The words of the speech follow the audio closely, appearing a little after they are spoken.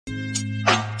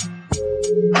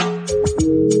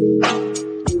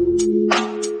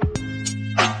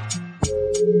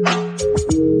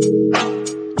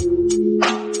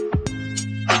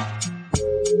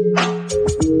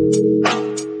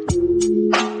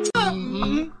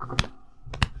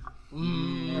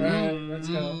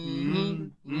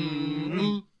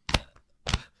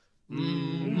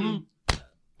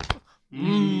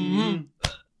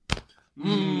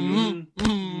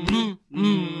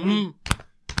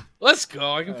Let's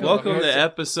go. I can feel Welcome to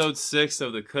episode 6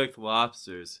 of the Cooked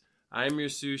Lobsters. I'm your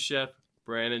sous chef,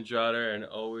 Brandon Trotter, and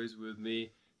always with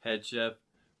me, head chef,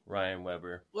 Ryan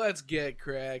Weber. Let's get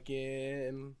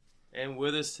cracking. And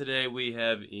with us today, we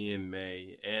have Ian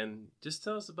May. And just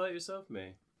tell us about yourself,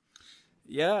 May.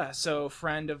 Yeah, so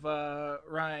friend of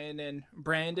Ryan and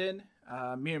Brandon.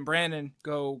 Me and Brandon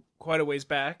go quite a ways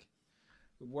back.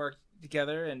 We worked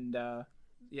together, and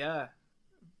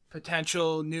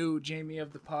potential new Jamie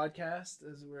of the podcast,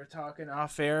 as we were talking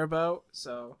off air about.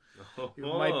 So you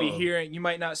might be hearing, you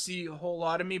might not see a whole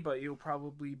lot of me, but you'll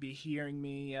probably be hearing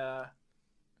me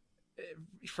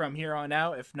from here on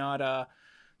out, if not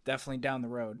definitely down the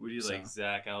road. Would you like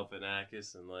Zach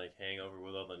Galifianakis and like Hangover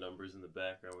with all the numbers in the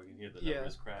background? We can hear the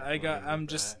numbers crack. I'm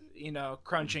just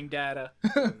crunching data.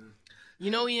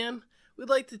 You know, Ian, we'd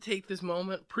like to take this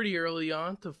moment pretty early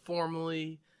on to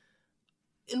formally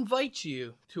invite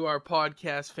you to our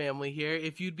podcast family here.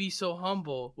 If you'd be so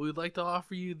humble, we would like to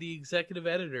offer you the executive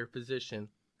editor position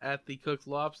at the Cooked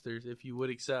Lobsters, if you would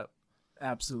accept.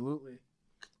 Absolutely.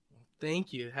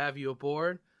 Thank you. Have you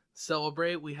aboard.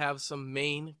 Celebrate. We have some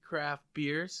Maine craft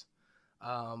beers.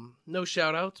 No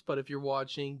shout outs, but if you're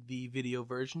watching the video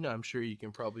version, I'm sure you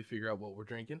can probably figure out what we're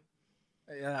drinking.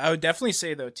 I would definitely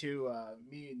say though too,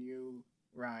 me and you,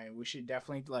 Ryan, we should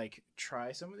definitely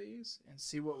try some of these and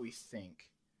see what we think.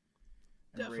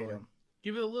 Definitely.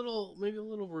 Give it maybe a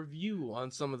little review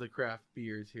on some of the craft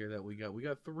beers here that we got. We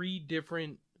got 3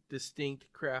 different distinct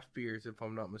craft beers, if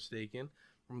I'm not mistaken,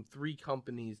 from 3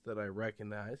 companies that I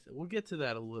recognize. We'll get to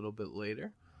that a little bit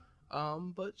later.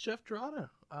 But Chef Drata,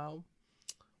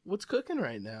 what's cooking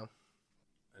right now?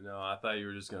 I know. I thought you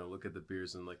were just gonna look at the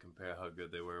beers and compare how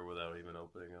good they were without even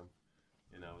opening them,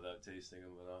 without tasting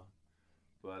them at all.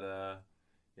 But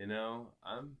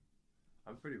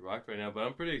I'm pretty rocked right now, but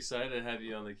I'm pretty excited to have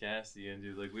you on the cast, Ian,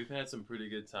 dude. We've had some pretty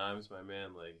good times, my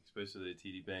man, especially the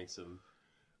TD Bank, some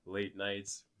late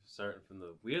nights, starting from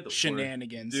we had the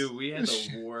shenanigans. Dude, we had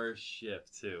the worst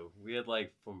shift, too. We had,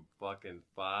 from fucking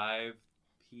 5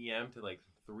 p.m. to,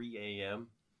 3 a.m.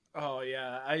 Oh,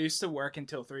 yeah. I used to work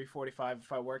until 3:45.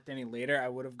 If I worked any later, I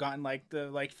would have gotten, the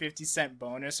 50-cent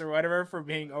bonus or whatever for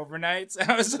being overnights.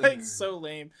 I was, so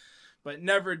lame. But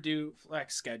never do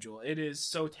flex schedule. It is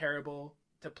so terrible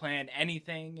to plan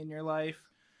anything in your life.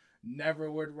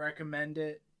 Never would recommend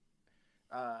it.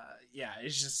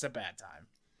 It's just a bad time.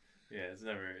 Yeah, it's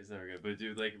never good. But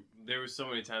dude, there were so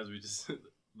many times we just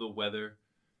the weather,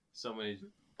 so many.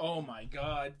 Oh my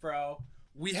god, bro!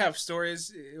 We have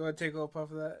stories. You want to take a little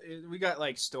puff of that? We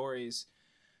got stories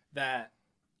that,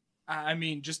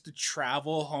 just to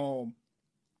travel home.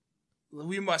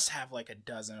 We must have a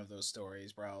dozen of those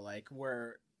stories, bro.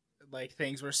 Where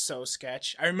things were so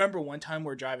sketch. I remember one time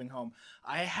we're driving home.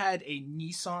 I had a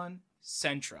Nissan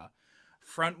Sentra,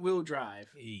 front wheel drive,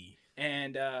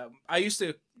 and I used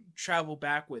to travel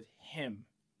back with him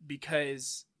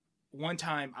because one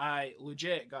time I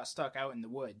legit got stuck out in the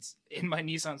woods in my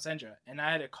Nissan Sentra, and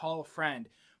I had to call a friend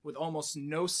with almost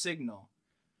no signal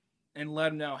and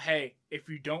let him know, hey, if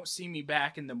you don't see me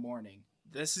back in the morning,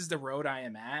 this is the road I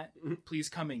am at. Please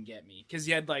come and get me. Because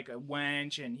he had a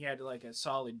winch and he had a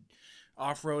solid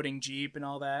off-roading Jeep and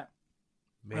all that.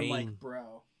 Maine. I'm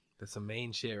bro. That's some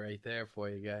Maine shit right there for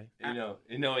you, guy. And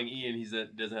knowing Ian, he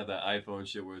doesn't have that iPhone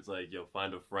shit where it's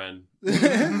find a friend.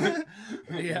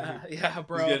 yeah,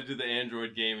 bro. He's got to do the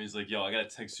Android game. He's I got to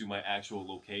text you my actual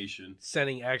location.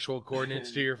 Sending actual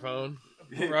coordinates to your phone.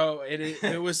 Bro,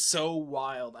 it was so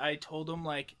wild. I told him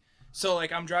So,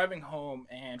 I'm driving home,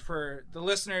 and for the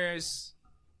listeners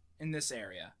in this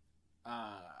area,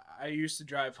 I used to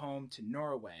drive home to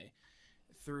Norway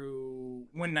through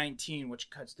 119, which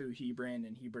cuts through Hebron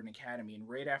and Hebron Academy, and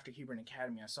right after Hebron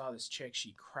Academy, I saw this chick,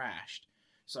 she crashed.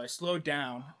 So I slowed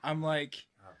down. I'm I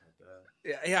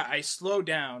slowed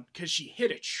down because she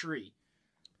hit a tree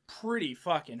pretty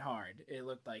fucking hard, it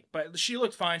looked like. But she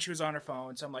looked fine. She was on her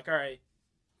phone, so I'm all right,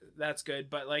 that's good.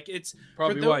 But it's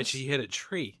probably why she hit a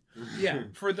tree. Yeah,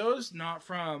 for those not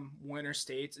from winter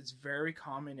states, it's very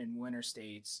common in winter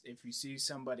states if you see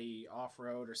somebody off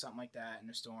road or something like that in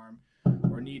a storm,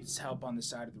 or needs help on the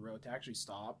side of the road to actually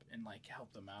stop and like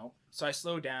help them out. So I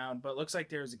slowed down, but it looks like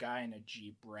there was a guy in a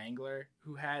Jeep Wrangler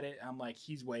who had it. I'm like,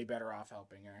 he's way better off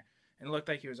helping her. And it looked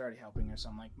like he was already helping her, so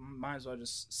I'm like, might as well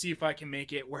just see if I can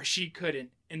make it where she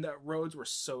couldn't. And the roads were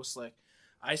so slick.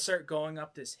 I start going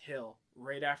up this hill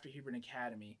right after Hebron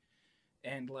Academy,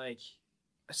 and like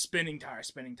spinning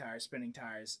tires.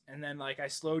 And then like I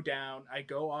slow down. I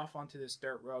go off onto this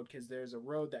dirt road because there's a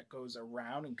road that goes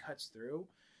around and cuts through.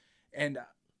 And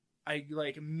I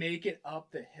like make it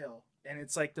up the hill. And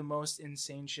it's like the most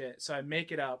insane shit. So I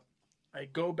make it up. I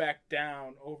go back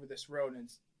down over this road, and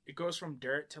it goes from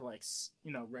dirt to like,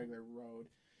 you know, regular road.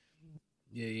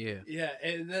 Yeah.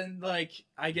 And then like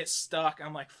I get stuck.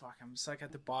 I'm like, fuck, I'm stuck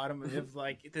at the bottom of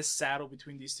like this saddle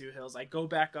between these two hills. I go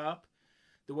back up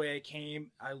the way I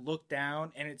came. I look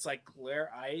down, and it's like glare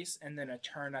ice and then a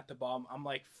turn at the bottom. I'm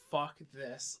like, fuck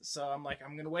this. So I'm like,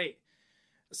 I'm gonna wait.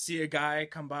 See a guy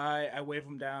come by. I wave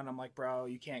him down. I'm like, bro,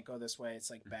 you can't go this way. It's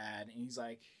like bad. And he's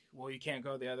like, well, you can't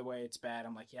go the other way. It's bad.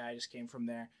 I'm like, yeah, I just came from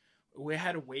there. We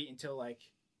had to wait until like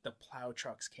the plow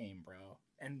trucks came, bro,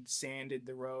 and sanded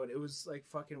the road. It was like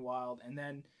fucking wild. And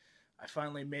then I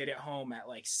finally made it home at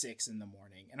like 6 a.m.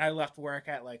 and I left work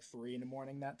at like 3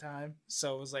 a.m. that time.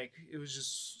 So it was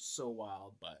just so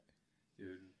wild. But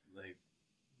dude, like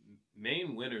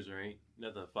Maine winters ain't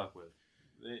nothing to fuck with.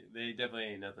 They definitely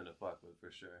ain't nothing to fuck with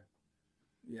for sure.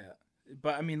 Yeah,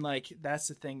 but I mean, like that's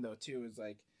the thing though too, is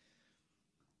like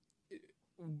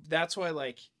that's why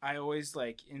like I always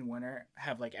like in winter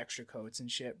have like extra coats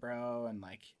and shit, bro, and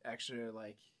like extra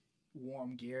like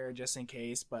warm gear just in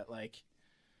case. But like,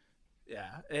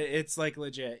 yeah, it's like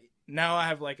legit. Now I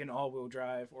have like an all-wheel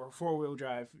drive or 4-wheel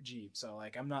drive Jeep, so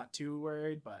like I'm not too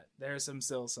worried. But there's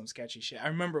still some sketchy shit. I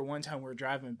remember one time we were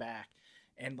driving back,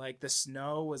 and like the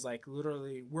snow was like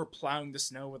literally we're plowing the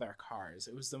snow with our cars.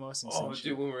 It was the most insane shit.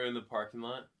 Dude, when we were in the parking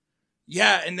lot.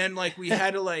 Yeah, and then like we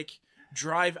had to like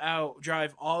drive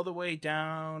all the way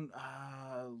down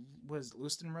was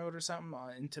Lewiston Road or something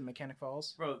into Mechanic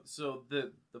Falls. Bro, so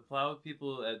the plow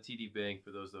people at TD Bank,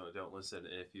 for those that don't listen,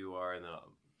 if you are in the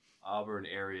Auburn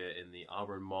area in the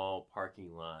Auburn Mall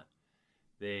parking lot,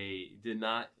 they did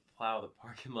not plow the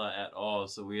parking lot at all,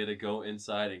 so we had to go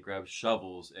inside and grab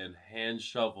shovels and hand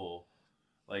shovel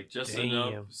like just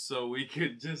enough so we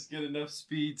could just get enough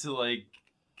speed to like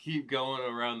keep going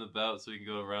around the belt so we can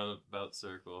go around the belt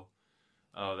circle.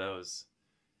 Oh, that was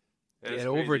getting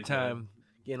overtime.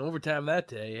 Getting overtime that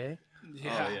day, eh?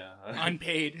 Yeah. Oh, yeah.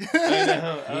 Unpaid. I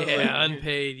know.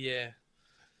 Unpaid, yeah.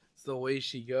 It's the way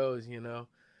she goes, you know.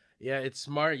 Yeah, it's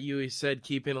smart. You said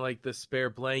keeping like the spare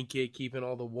blanket, keeping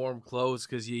all the warm clothes,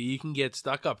 because you can get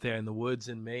stuck up there in the woods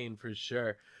in Maine for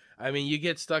sure. I mean, you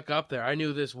get stuck up there. I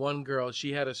knew this one girl.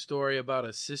 She had a story about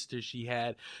a sister she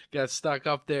had got stuck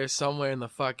up there somewhere in the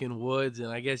fucking woods,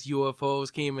 and I guess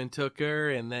UFOs came and took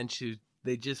her, and then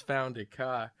they just found her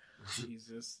car.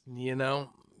 Jesus. You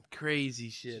know, crazy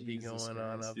shit be going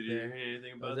on up Did there. you hear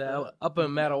anything about that? Up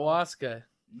in Madawaska.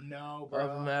 No, bro.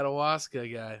 Up in Madawaska,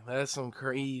 guy. That's some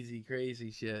crazy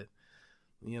shit.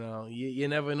 You know, you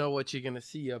never know what you're going to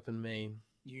see up in Maine.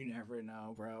 You never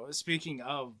know, bro. Speaking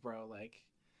of, bro, like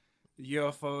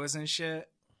UFOs and shit.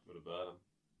 What about them?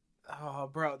 Oh,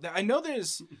 bro. I know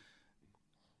there's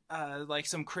like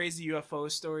some crazy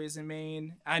UFO stories in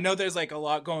Maine. I know there's like a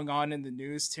lot going on in the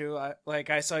news too.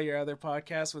 I saw your other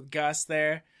podcast with Gus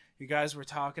there. You guys were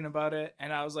talking about it,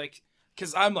 and I was like,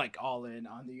 because I'm like all in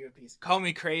on the UFOs. Call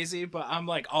me crazy, but I'm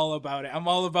like all about it. I'm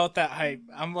all about that hype.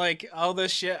 I'm like all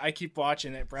this shit. I keep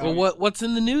watching it, bro. Well, what's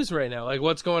in the news right now? Like,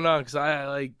 what's going on? Because I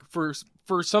like for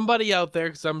somebody out there,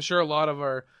 because I'm sure a lot of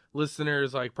our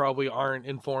listeners like probably aren't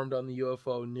informed on the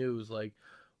UFO news. Like,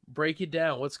 break it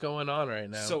down. What's going on right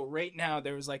now? So right now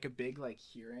there was like a big like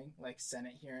hearing, like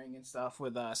Senate hearing and stuff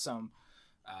with some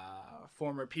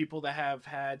former people that have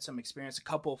had some experience. A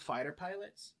couple of fighter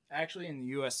pilots actually in the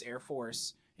U.S. Air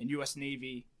Force and U.S.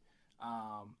 Navy.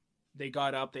 They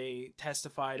got up. They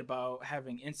testified about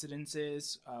having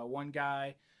incidences. One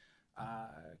guy,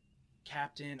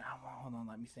 Captain. Hold on.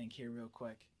 Let me think here real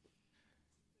quick.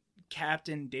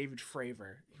 Captain David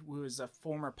Fravor, who was a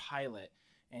former pilot.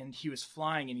 And he was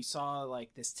flying and he saw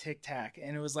like this tic tac,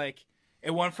 and it was like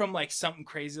it went from like something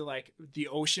crazy like the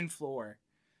ocean floor,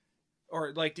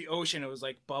 or like the ocean, it was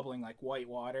like bubbling like white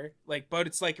water, like, but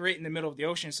it's like right in the middle of the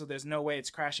ocean, so there's no way it's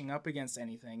crashing up against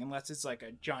anything unless it's like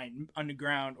a giant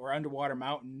underground or underwater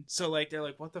mountain. So like they're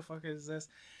like, what the fuck is this?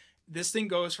 This thing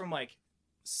goes from like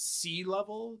sea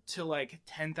level to like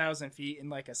 10,000 feet in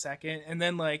like a second, and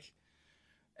then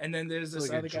there's this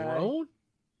like other a drone? guy.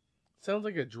 Sounds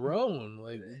like a drone.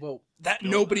 Like, well, that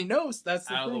nobody knows. That's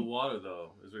the out thing. of the water,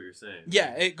 though, is what you're saying.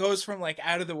 Yeah, it goes from like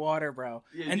out of the water, bro.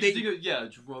 Yeah, and drone.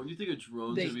 You think a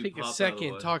drone's they gonna be take a popped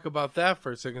second. out of Talk about that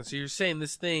for a second. So you're saying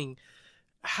this thing?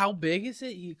 How big is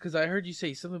it? Because I heard you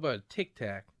say something about a tic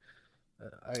tac.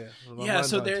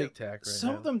 So tic tac.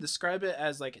 Some of them describe it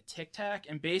as like a tic tac,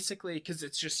 and basically because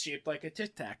it's just shaped like a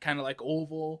tic tac, kind of like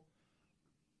oval.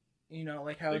 You know,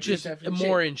 like how it's just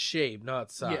more in shape,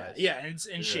 not size. Yeah, it's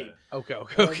in shape. Okay.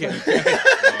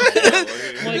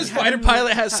 This fighter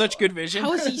pilot has such good vision.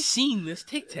 How has he seen this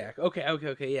tic tac?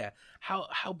 Okay, yeah.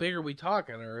 How big are we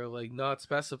talking? Or like not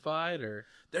specified, or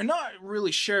they're not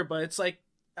really sure, but it's like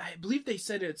I believe they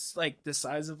said it's like the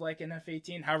size of like an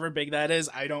F-18. However big that is,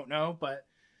 I don't know, but.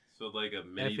 So like a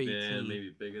minivan,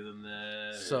 maybe bigger than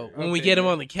that. So when we get him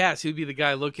on the cast, he'd be the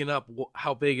guy looking up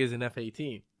how big is an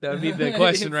F-18. That would be the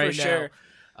question right now. Sure.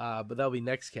 But that'll be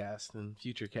next cast and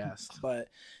future cast. But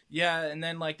yeah, and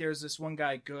then like there's this one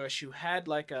guy Gush who had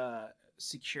like a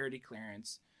security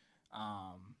clearance,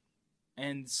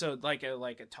 and so like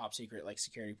a top secret like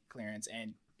security clearance,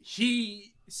 and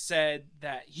he said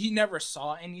that he never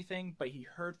saw anything, but he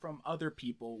heard from other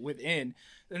people within.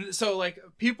 And so like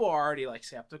people are already like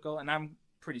skeptical, and I'm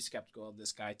pretty skeptical of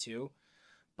this guy too.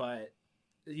 But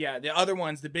yeah, the other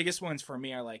ones, the biggest ones for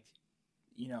me are like,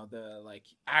 you know, the like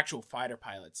actual fighter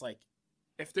pilots. Like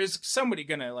if there's somebody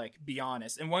gonna like be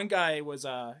honest, and one guy was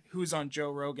who's on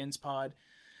Joe Rogan's pod,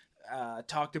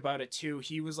 talked about it too.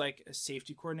 He was like a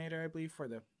safety coordinator, I believe, for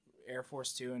the Air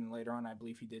Force too, and later on I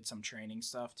believe he did some training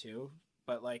stuff too.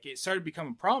 But like it started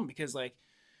becoming a problem because like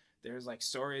there's like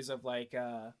stories of like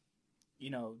you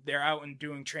know, they're out and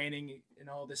doing training and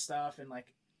all this stuff and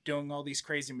like doing all these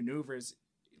crazy maneuvers,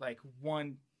 like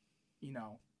one, you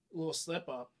know, little slip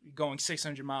up going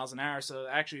 600 miles an hour, so it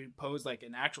actually posed like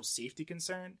an actual safety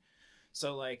concern.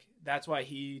 So like that's why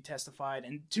he testified,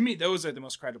 and to me those are the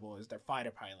most credible, is their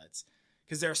fighter pilots,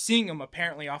 because they're seeing them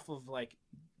apparently off of like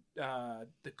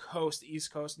the coast,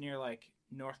 East Coast, near like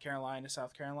North Carolina,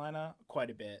 South Carolina, quite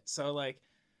a bit. So like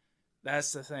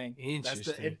that's the thing. Interesting.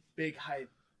 That's the big hype.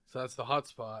 So that's the hot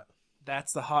spot.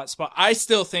 That's the hot spot. I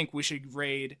still think we should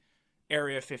raid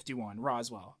Area 51,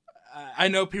 Roswell. I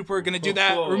know people are going to do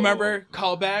that. Remember,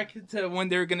 call back to when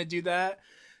they were going to do that.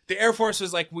 The Air Force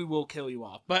was like, we will kill you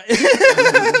off. But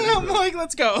I'm like,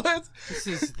 let's go. This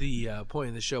is the point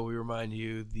in the show. We remind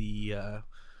you the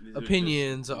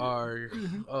opinions are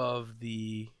of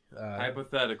the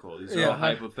hypothetical. These are all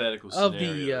hypothetical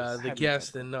scenarios. Of the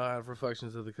guest and not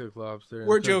reflections of the Cooked Lobster.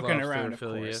 We're joking around, of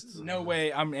course. No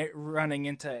way I'm running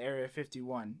into Area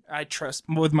 51. I trust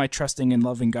with my trusting and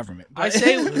loving government. But... I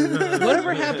say,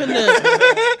 whatever happened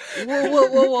to...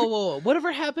 Whoa.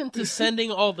 Whatever happened to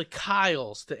sending all the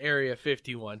Kyles to Area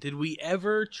 51? Did we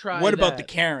ever try What about the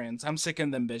Karens? I'm sick of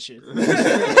them bitches.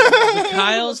 The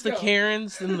Kyles, the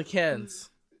Karens, and the Kens.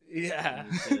 Yeah.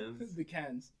 The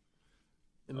Kens.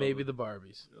 And maybe the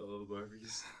Barbies. Oh, the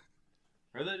Barbies.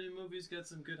 Heard that new movie's got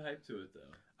some good hype to it, though.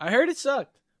 I heard it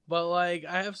sucked. But, like,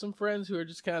 I have some friends who are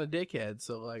just kind of dickheads.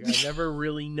 So, like, I never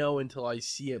really know until I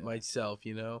see it myself,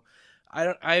 you know?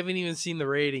 I haven't even seen the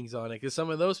ratings on it, because some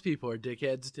of those people are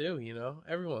dickheads, too, you know?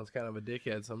 Everyone's kind of a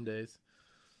dickhead some days.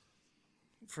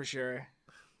 For sure.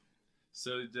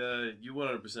 So, you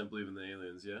 100% believe in the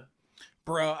aliens, yeah?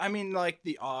 Bro, I mean, like,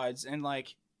 the odds, and,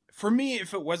 like, for me,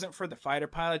 if it wasn't for the fighter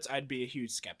pilots, I'd be a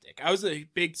huge skeptic. I was a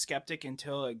big skeptic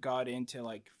until it got into,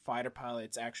 like, fighter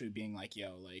pilots actually being like,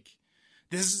 yo, like,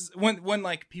 this is, when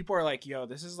like, people are like, yo,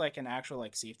 this is, like, an actual,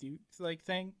 like, safety, like,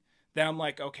 thing, then I'm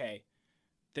like, okay,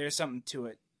 there's something to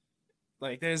it.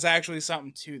 Like, there's actually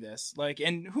something to this. Like,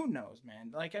 and who knows,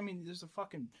 man? Like, I mean, there's a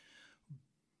fucking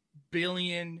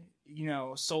billion, you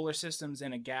know, solar systems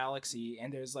in a galaxy,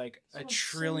 and there's like a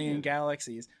trillion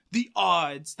galaxies. The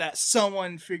odds that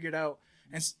someone figured out,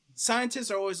 and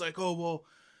scientists are always like, oh, well,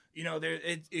 you know,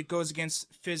 it goes against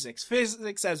physics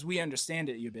as we understand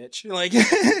it, you bitch. Like,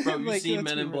 bro, you like, seen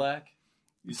Men in Black?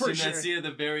 You seen sure. that scene at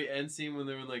the very end scene when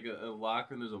they're in like a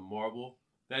locker and there's a marble?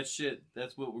 That shit,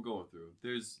 that's what we're going through.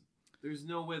 There's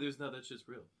no way there's not that shit's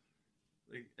real.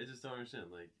 Like, I just don't understand.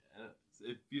 Like,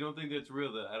 if you don't think that's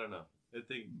real, then I don't know. I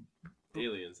think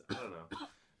aliens. I don't know.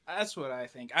 That's what I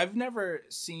think. I've never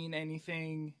seen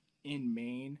anything in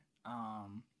Maine,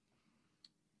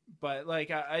 but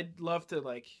like I'd love to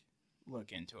like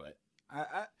look into it.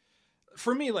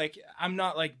 For me, like I'm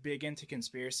not like big into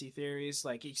conspiracy theories,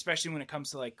 like especially when it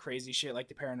comes to like crazy shit, like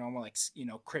the paranormal, like you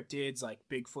know cryptids, like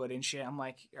Bigfoot and shit. I'm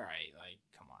like, all right, like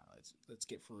come on, let's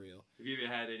get for real. Have you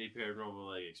ever had any paranormal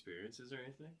like experiences or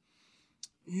anything?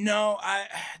 No,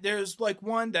 there's like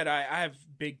one that I have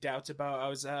big doubts about. I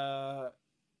was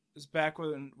was back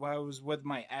when I was with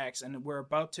my ex, and we're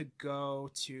about to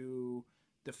go to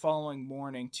the following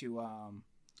morning to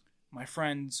my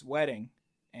friend's wedding.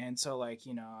 And so, like,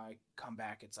 you know, I come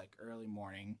back, it's like early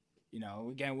morning. You know,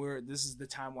 again, this is the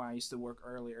time when I used to work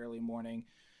early morning.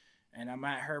 And I'm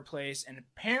at her place, and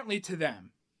apparently to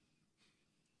them,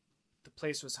 the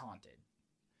place was haunted.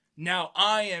 Now,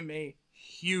 I am a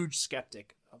huge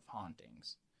skeptic of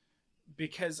hauntings.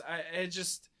 Because I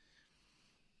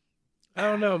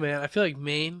don't know, man. I feel like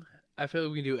Maine. I feel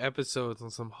like we can do episodes on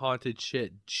some haunted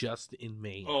shit just in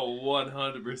Maine. Oh,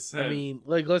 100%. I mean,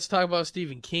 like, let's talk about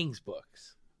Stephen King's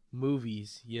books,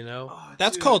 movies. You know,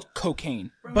 that's called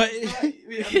cocaine. Bro, but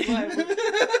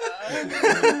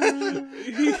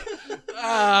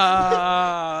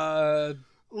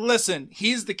listen,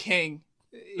 he's the king.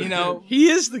 You know, he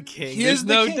is the king. There's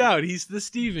no king. doubt. He's the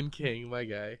Stephen King, my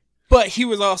guy. But he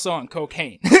was also on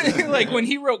cocaine. Like, when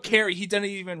he wrote Carrie, he didn't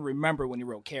even remember when he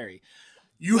wrote Carrie.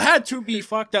 You had to be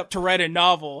fucked up to write a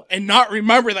novel and not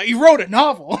remember that you wrote a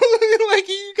novel. Like,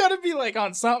 you gotta be, like,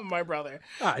 on something, my brother.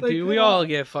 Like, dude, we all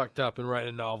get fucked up and write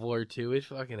a novel or two. It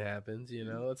fucking happens, you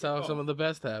know? That's how some of the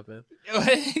best happen.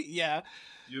 Yeah.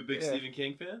 You a big Stephen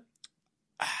King fan?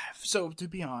 So, to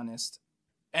be honest,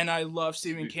 and I love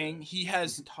Stephen King, he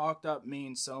has talked up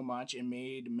Maine so much and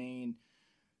made Maine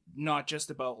not just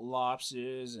about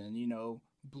lobsters and, you know,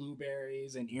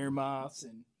 blueberries and earmuffs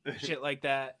and shit like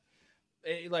that.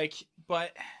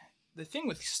 But the thing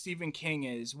with Stephen King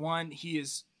is, one,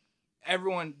 this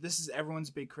is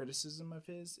everyone's big criticism of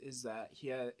his, is that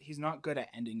he's not good at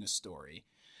ending a story.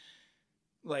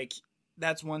 Like,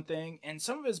 that's one thing. And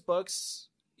some of his books,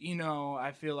 you know,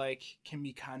 I feel like can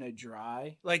be kind of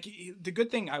dry. Like, the good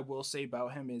thing I will say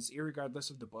about him is, irregardless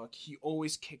of the book, he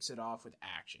always kicks it off with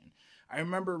action. I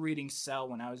remember reading Cell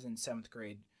when I was in 7th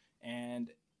grade, and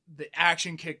the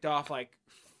action kicked off like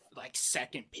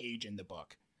second page in the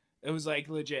book. It was like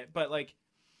legit, but like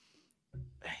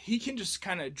he can just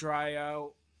kind of dry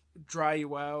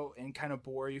you out and kind of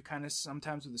bore you kind of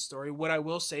sometimes with the story. What I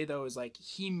will say though is, like,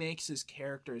 he makes his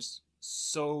characters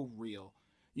so real.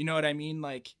 You know what I mean?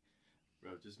 Like,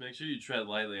 bro, just make sure you tread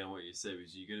lightly on what you say,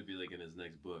 because you're gonna be like in his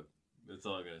next book. That's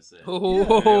all I'm gonna say.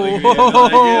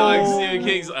 Like Stephen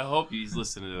King's. I hope he's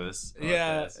listening to this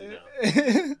podcast, you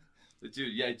know. But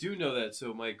dude, yeah, I do know that.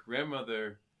 So my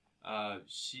grandmother,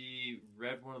 she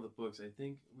read one of the books. I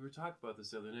think we were talking about this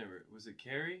the other night. Was it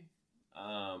Carrie?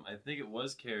 I think it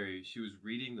was Carrie. She was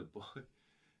reading the book,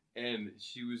 and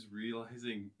she was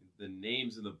realizing the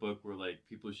names in the book were like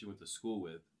people she went to school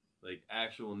with, like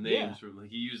actual names from, like,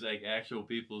 he used like actual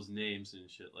people's names and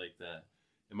shit like that.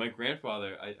 And my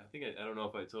grandfather, I think I don't know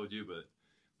if I told you, but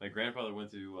my grandfather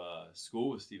went to school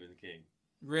with Stephen King.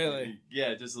 Really?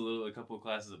 Yeah, just a couple of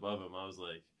classes above him. I was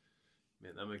like,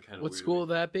 man, that might kind of. What school would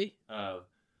that be?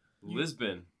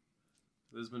 Lisbon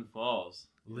Falls.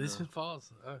 Lisbon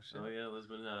Falls. Oh shit. Oh yeah,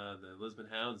 Lisbon. The Lisbon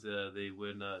Hounds. They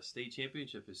win state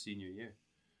championship his senior year.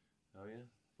 Oh yeah,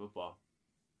 football.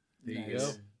 There you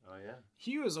go. Oh yeah.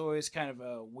 He was always kind of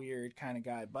a weird kind of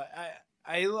guy, but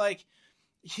I like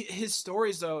his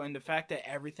stories though, and the fact that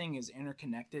everything is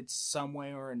interconnected some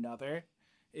way or another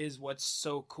is what's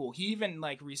so cool. He even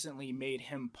like recently made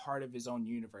him part of his own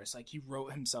universe. Like, he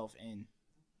wrote himself in.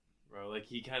 Bro, like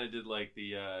he kind of did like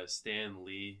the Stan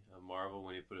Lee of Marvel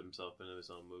when he put himself into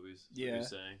his own movies. Yeah. What you're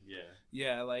saying? Yeah.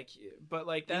 Yeah, like, but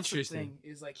like that's the thing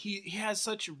is, like, he has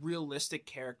such realistic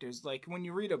characters. Like, when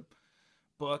you read a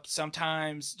book,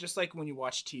 sometimes, just like when you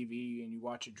watch TV and you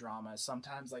watch a drama,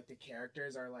 sometimes like the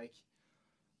characters are like,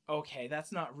 okay,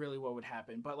 that's not really what would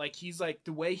happen. But like, he's like,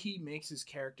 the way he makes his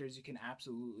characters, you can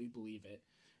absolutely believe it.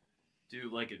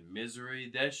 Dude, like in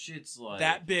Misery, that shit's like...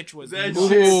 That bitch was...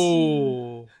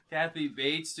 Kathy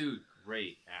Bates, dude,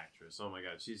 great actress. Oh my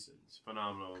god, she's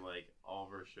phenomenal in like all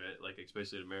of her shit, like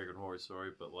especially in American Horror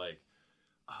Story. But like,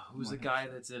 who's the guy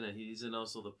that's in it? He's in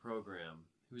also The Program.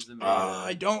 Who's the main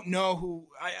I don't know who...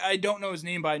 I don't know his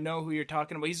name, but I know who you're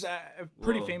talking about. He's a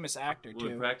pretty famous actor,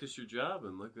 too. Practice your job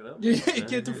and look it up.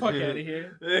 Get the fuck out of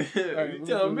here. You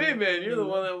tell me, man. You're the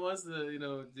one that wants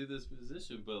to, do this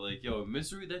position. But, like, yo,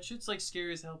 Misery, that shit's, like,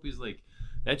 scary as hell. Because, like,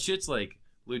 that shit's, like,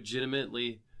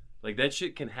 legitimately... Like, that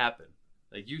shit can happen.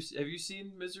 Like, have you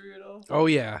seen Misery at all? Oh,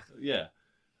 yeah. Yeah.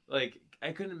 Like,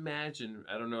 I couldn't imagine...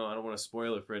 I don't know. I don't want to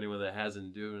spoil it for anyone that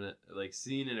hasn't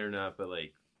seen it or not. But,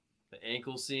 like, the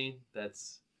ankle scene, that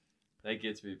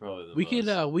gets me probably the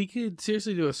most. We could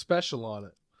seriously do a special on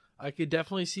it. I could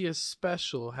definitely see a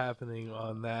special happening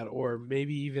on that, or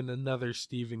maybe even another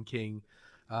Stephen King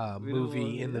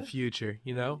movie in the future,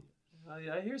 you know?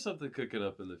 I hear something cooking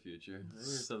up in the future. I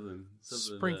hear something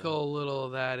Sprinkle a little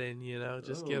of that in, you know?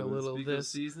 Just get a little of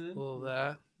this, a little of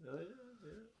that. Oh, yeah.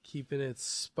 Keeping it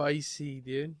spicy,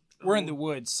 dude. We're in the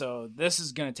woods, so this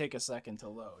is going to take a second to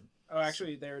load. Oh,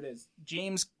 actually, there it is.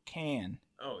 James Can.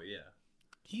 Oh, yeah.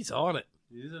 He's on it.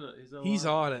 He's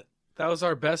on it. That was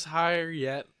our best hire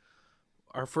yet.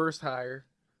 Our first hire,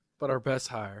 but our best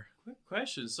hire. Quick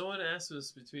question. Someone asked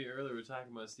us between earlier, we were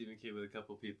talking about Stephen King with a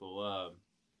couple people.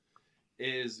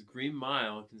 Is Green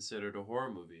Mile considered a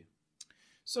horror movie?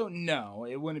 So, no,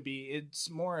 it wouldn't be. It's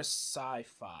more a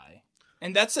sci-fi.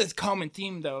 And that's a common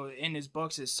theme, though, in his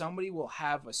books, is somebody will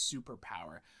have a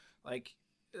superpower. Like,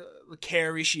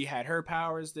 Carrie, she had her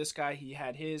powers. This guy, he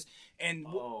had his. And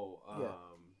a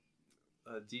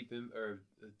deep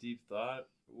thought.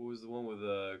 What was the one with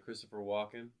Christopher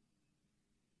Walken?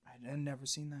 I've never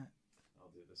seen that. I'll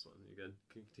do this one. You good?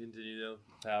 Continue though.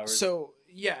 Powers. So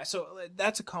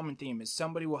that's a common theme. Is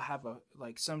somebody will have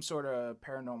some sort of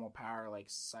paranormal power, like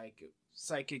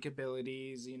psychic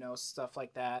abilities, stuff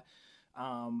like that.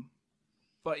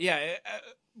 But yeah,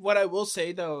 what I will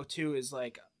say though too is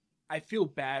like, I feel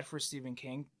bad for Stephen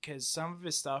King because some of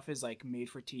his stuff is like made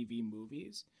for TV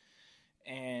movies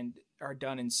and are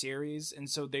done in series, and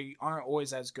so they aren't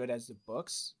always as good as the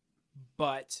books.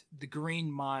 But The Green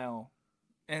Mile,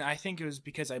 and I think it was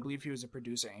because I believe he was a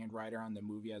producer and writer on the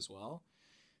movie as well.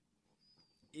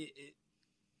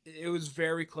 It was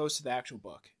very close to the actual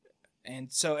book, and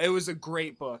so it was a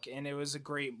great book and it was a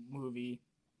great movie.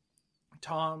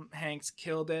 Tom Hanks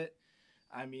killed it.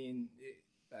 I mean,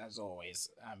 as always.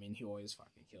 I mean, he always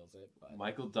fucking kills it. But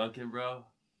Michael Duncan, bro.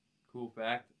 Cool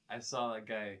fact. I saw that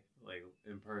guy like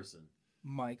in person.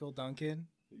 Michael Duncan.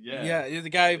 Yeah, the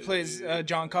guy who plays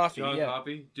John Coffey. John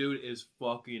Coffey, dude, is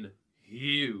fucking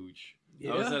huge.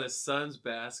 Yeah. I was at his son's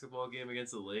basketball game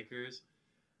against the Lakers,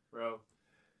 bro.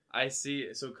 I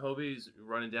see. So Kobe's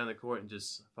running down the court and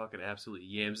just fucking absolutely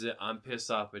yams it. I'm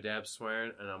pissed off. My dad's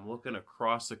swearing, and I'm looking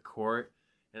across the court,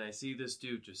 and I see this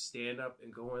dude just stand up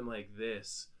and going like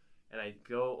this. And I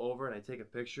go over and I take a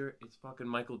picture. It's fucking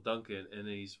Michael Duncan, and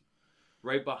he's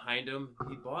right behind him.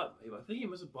 I think he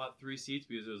must have bought 3 seats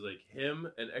because it was like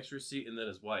him, an extra seat, and then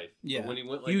his wife. Yeah. But when he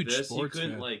went like Huge this, he sports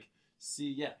couldn't fan. like see.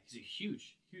 Yeah, he's a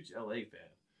huge LA fan.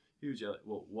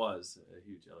 Was a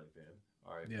huge LA fan.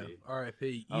 R.I.P. Yeah,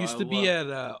 R.I.P. Oh, Used to be at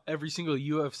every single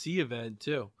UFC event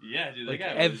too. Yeah, dude, that Like guy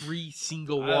every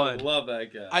single I one. love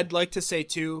that guy. I'd like to say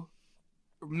too,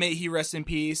 may he rest in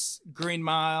peace. Green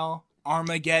Mile,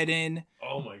 Armageddon,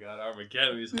 Oh my god,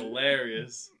 Armageddon is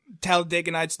hilarious.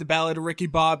 Talladega Nights, The Ballad of Ricky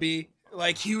Bobby.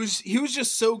 Like he was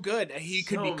just so good. He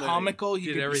could So be many. comical. He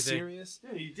Did could everything. be serious.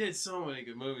 Yeah, he did so many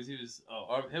good movies. He was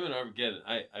him and Armageddon.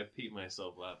 I peed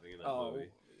myself laughing in that movie.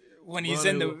 When he's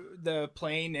in the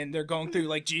plane and they're going through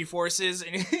like G-forces.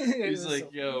 And He's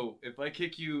like, yo, if I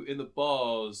kick you in the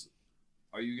balls,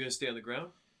 are you gonna stay on the ground,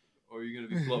 or are you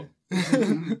gonna be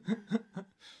floating?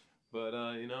 But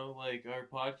like our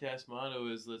podcast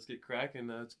motto is let's get cracking.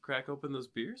 Let's crack open those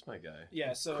beers, my guy.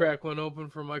 Yeah. So Crack one open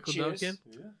for Michael Cheers. Duncan.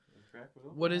 Yeah, crack one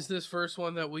open. What is this first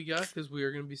one that we got? Because we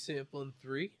are going to be sampling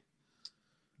 3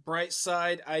 Bright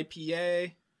Side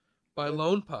IPA. by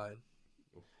Lone Pine.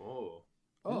 Oh,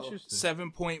 Interesting.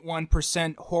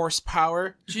 7.1%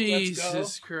 horsepower.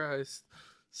 Jesus Christ.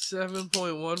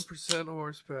 7.1%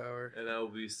 horsepower. and I will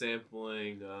be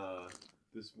sampling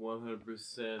this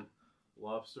 100%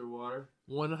 lobster water.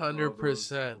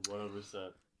 100%.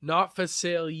 100%. Not for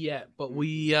sale yet, but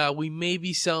we may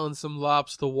be selling some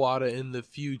lobster water in the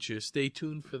future. Stay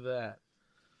tuned for that.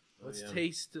 Let's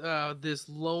taste this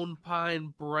Lone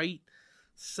Pine Bright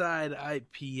Side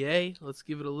IPA. Let's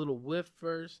give it a little whiff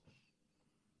first.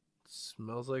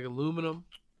 Smells like aluminum,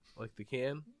 like the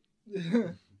can.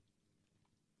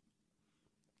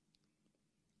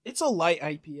 It's a light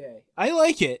IPA. I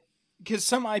like it because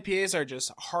some IPAs are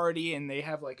just hearty and they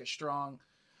have like a strong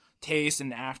taste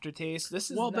and aftertaste.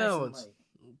 This is Well nice and balanced.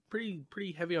 light.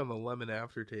 Pretty heavy on the lemon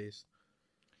aftertaste.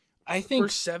 I For think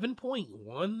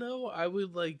 7.1 though, I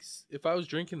would like if I was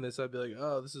drinking this, I'd be like,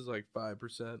 oh, this is like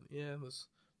 5%. Yeah,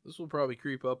 this will probably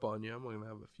creep up on you. I'm gonna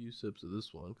have a few sips of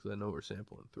this one because I know we're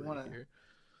sampling 3 here.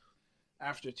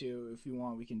 after 2, if you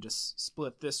want, we can just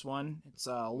split this one. It's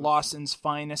Lawson's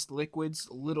Finest Liquids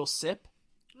Little Sip.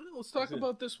 Let's talk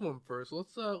about this one first.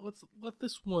 Let's let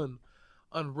this one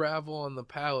unravel on the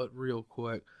palate real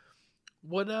quick.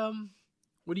 What are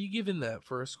you giving that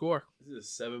for a score? This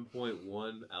is a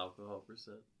 7.1 alcohol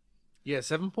percent. Yeah,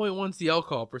 7.1's the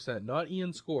alcohol percent, not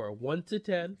Ian's score. 1 to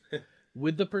 10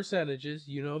 with the percentages.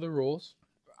 You know the rules.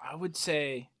 I would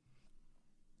say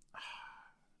I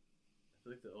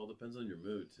feel like that all depends on your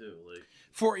mood too.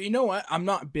 Like, you know what? I'm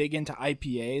not big into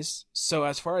IPAs, so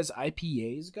as far as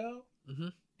IPAs go,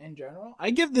 in general,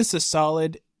 I give this a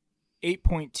solid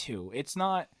 8.2. It's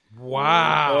not.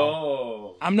 Wow.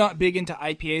 Oh. I'm not big into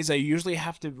IPAs. I usually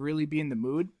have to really be in the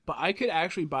mood, but I could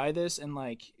actually buy this and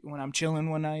like when I'm chilling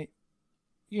one night,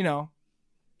 you know,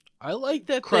 I like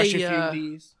that crush they, a few of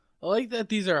these. I like that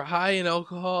these are high in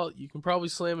alcohol. You can probably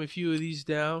slam a few of these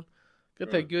down.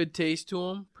 Got that good taste to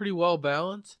them. Pretty well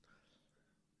balanced.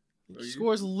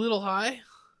 Scores a little high,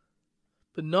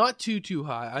 but not too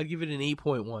high. I'd give it an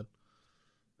 8.1.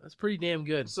 That's pretty damn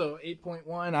good. So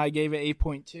 8.1. I gave it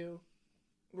 8.2.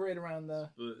 Right around the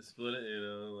split it, you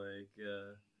know, like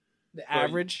the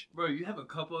average. Bro, you have a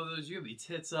couple of those, you'd be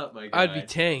tits up, my guy. I'd be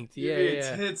tanked.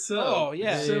 Yeah. Tits up. Oh,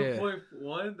 yeah.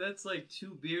 7.1, that's like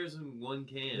 2 beers in one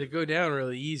can. They go down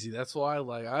really easy. That's why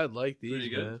I'd like these, pretty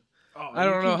good. man. Oh, I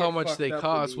don't know how much they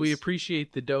cost. We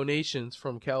appreciate the donations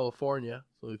from California.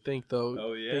 So thank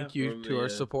you to our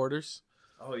supporters.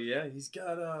 Oh yeah, he's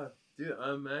got dude,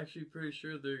 I'm actually pretty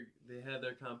sure they had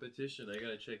their competition. I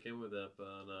gotta check in with that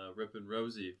on Rip and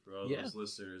Rosie for all those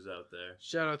listeners out there.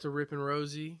 Shout out to Rip and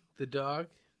Rosie, the dog.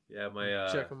 Yeah,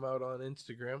 check them out on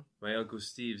Instagram. My Uncle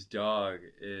Steve's dog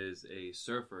is a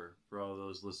surfer for all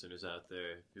those listeners out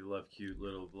there. If you love cute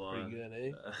little blonde,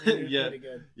 pretty good, eh? yeah, pretty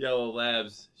good. Yellow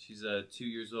Labs. She's 2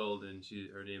 years old and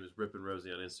her name is Rip and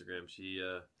Rosie on Instagram.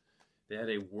 They had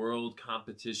a world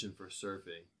competition for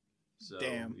surfing. So,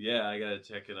 damn. Yeah, I gotta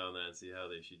check in on that and see how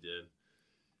she did.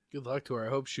 Good luck to her. I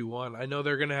hope she won. I know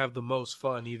they're gonna have the most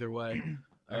fun either way.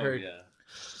 I heard. Yeah.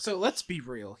 So let's be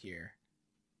real here.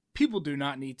 People do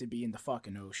not need to be in the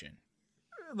fucking ocean.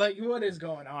 Like, what is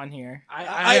going on here?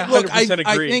 I 100%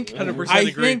 agree.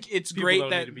 I think it's great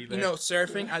that,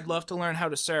 surfing. I'd love to learn how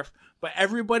to surf. But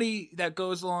everybody that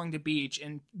goes along the beach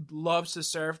and loves to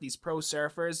surf, these pro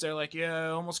surfers, they're like, yeah, I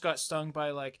almost got stung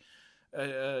by, like,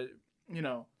 a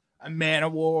man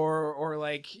of war or,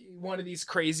 like, one of these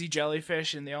crazy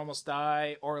jellyfish and they almost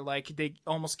die. Or, like, they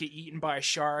almost get eaten by a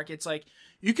shark. It's like,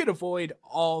 you could avoid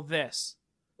all this.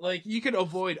 Like, you could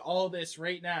avoid all this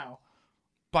right now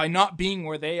by not being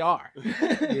where they are.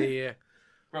 Yeah.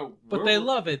 Bro, but they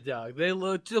love it, Doug. They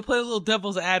play a little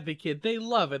devil's advocate. They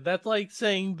love it. That's like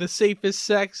saying the safest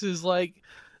sex is like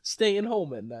staying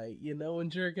home at night,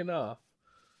 and jerking off.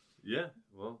 Yeah,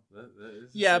 well, that is.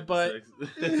 Yeah, but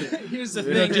here's the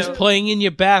thing: just playing in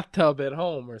your bathtub at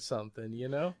home or something,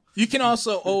 You can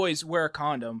also always wear a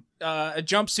condom. A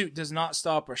jumpsuit does not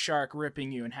stop a shark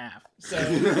ripping you in half.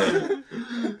 So.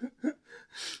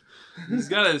 He's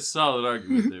got a solid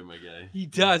argument there, my guy. He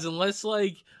does, unless,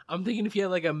 like, I'm thinking if you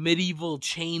had, like, a medieval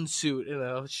chain suit and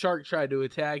a shark tried to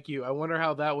attack you, I wonder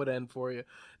how that would end for you.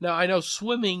 Now, I know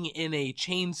swimming in a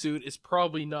chain suit is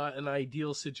probably not an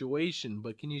ideal situation,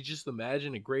 but can you just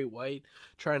imagine a great white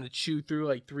trying to chew through,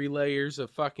 like, 3 layers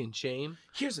of fucking chain?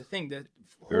 Here's the thing, the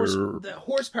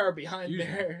horsepower behind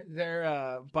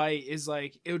their bite is,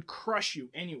 like, it would crush you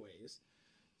anyways.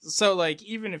 So, like,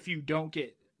 even if you don't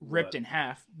get ripped in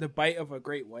half, the bite of a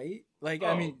great white, like,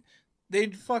 I mean,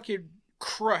 they'd fucking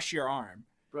crush your arm.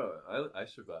 Bro, I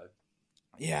survived.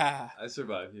 Yeah. I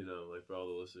survived, like for all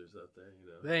the listeners out there,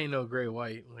 They ain't no great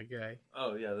white, my guy.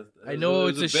 Oh, yeah. I know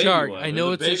it's a shark. One. I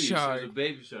know it's a shark. It's a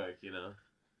baby shark, You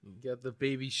got the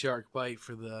baby shark bite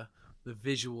for the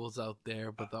visuals out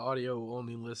there, but the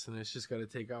audio-only listeners just got to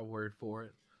take our word for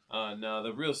it. No,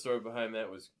 the real story behind that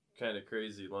was kind of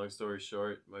crazy. Long story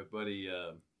short, my buddy...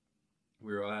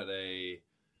 we were at I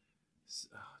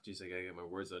gotta get my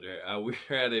words out here. We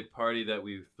were at a party that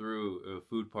we threw, a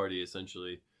food party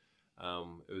essentially.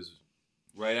 It was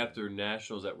right after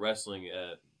Nationals at wrestling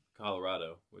at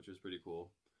Colorado, which was pretty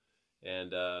cool.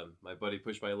 And my buddy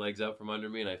pushed my legs out from under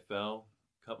me and I fell,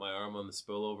 cut my arm on the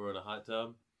spillover in a hot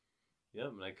tub.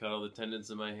 Yep, and I cut all the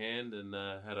tendons in my hand and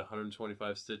had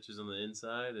 125 stitches on the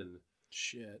inside and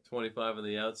 25 on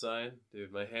the outside.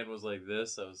 Dude, my hand was like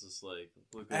this. I was just like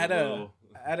looking I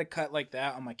had a cut like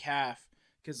that on my calf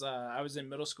because I was in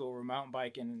middle school, we were mountain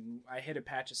biking, and I hit a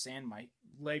patch of sand. My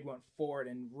leg went forward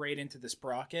and right into the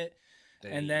sprocket.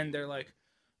 Dang. And then they're like,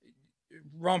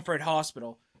 Rumford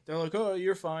Hospital. They're like, oh,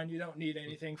 you're fine. You don't need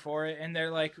anything for it. And they're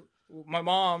like, my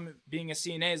mom, being a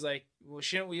CNA, is like, well,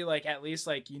 shouldn't we like at least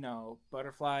like,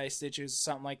 butterfly stitches,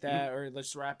 something like that, or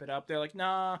let's wrap it up. They're like,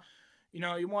 nah.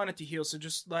 You want it to heal, so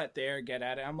just let the air get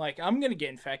at it. I'm like, I'm going to get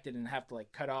infected and have to,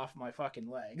 like, cut off my fucking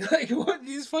leg. Like, what?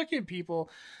 These fucking people.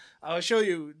 I'll show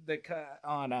you the cut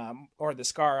on, or the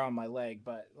scar on my leg,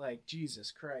 but, like, Jesus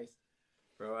Christ.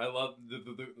 Bro, I love I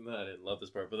didn't love this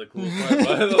part, but the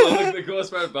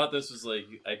coolest part about this was, like,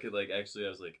 I could, like, actually, I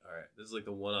was like, all right, this is, like,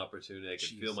 the one opportunity I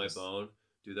could feel my bone.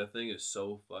 Dude, that thing is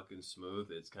so fucking smooth,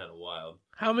 it's kind of wild.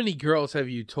 How many girls have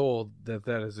you told that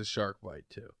is a shark bite,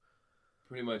 too?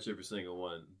 Pretty much every single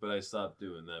one, but I stopped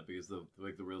doing that because the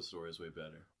real story is way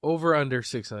better. Over under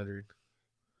 600.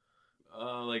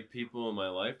 Like people in my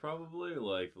life, probably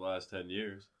like the last 10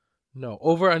 years. No,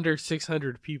 over under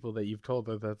 600 people that you've told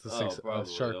that's a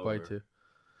shark over. bite to.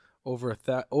 Over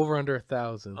under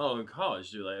 1,000. Oh, in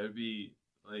college, dude, like it would be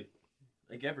like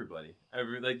everybody.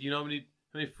 You know how many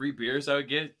free beers I would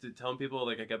get to telling people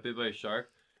like I got bit by a shark.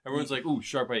 Everyone's like, "Ooh,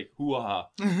 shark bite, hoo-ha!"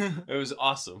 It was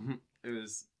awesome.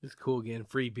 It's cool getting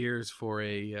free beers for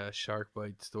a shark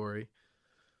bite story.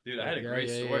 Dude, I had a great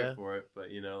story for it, but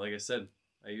like I said,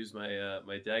 I used my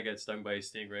dad got stung by a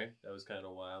stingray. That was kind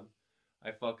of wild. I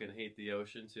fucking hate the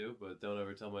ocean too, but don't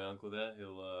ever tell my uncle that.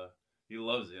 He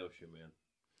loves the ocean, man.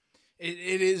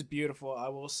 It is beautiful, I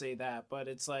will say that, but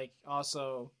it's like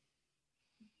also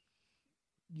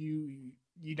you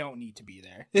don't need to be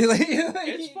there.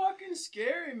 It's fucking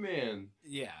scary, man.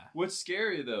 Yeah. What's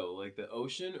scary though, like the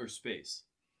ocean or space?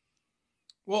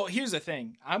 Well, here's the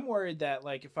thing. I'm worried that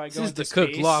like if I go into the space,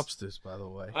 Cooked Lobsters, by the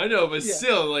way. I know, but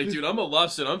still, like, dude, I'm a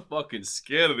lobster. I'm fucking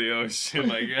scared of the ocean,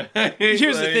 my guy.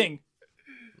 Here's the thing.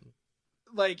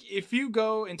 Like, if you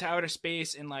go into outer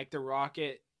space and like the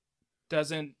rocket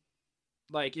doesn't,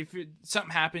 like, if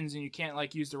something happens and you can't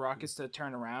like use the rockets to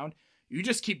turn around, you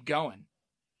just keep going.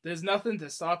 There's nothing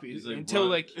to stop you until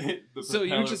the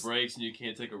propeller breaks and you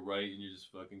can't take a right and you're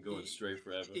just fucking going straight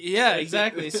forever. Yeah,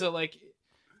 exactly. So like,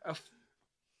 a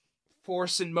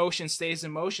force in motion stays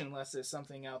in motion unless there's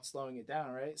something else slowing it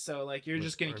down, right? So like, you're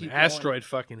just gonna keep an asteroid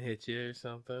fucking hit you or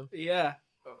something. Yeah,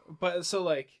 but so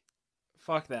like,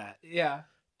 fuck that. Yeah.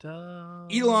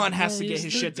 Elon has to get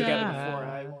his shit together before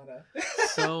I wanna.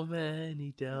 So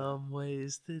many dumb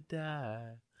ways to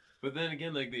die. But then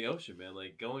again, like the ocean, man,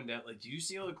 like going down, like, do you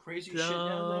see all the crazy shit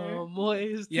down there? Dumb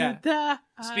ways to die.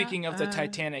 Speaking of the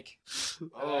Titanic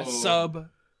sub,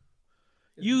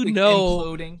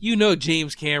 imploding.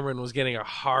 James Cameron was getting a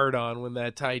hard on when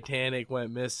that Titanic went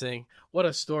missing. What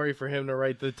a story for him to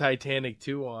write the Titanic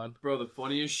 2 on. Bro, the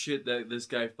funniest shit that this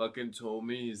guy fucking told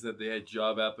me is that they had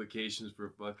job applications for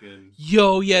fucking...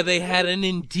 They had an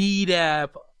Indeed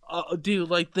app. Dude,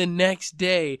 like the next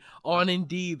day on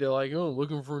Indeed, they're like, "Oh,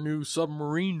 looking for new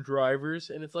submarine drivers,"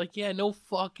 and it's like, "Yeah, no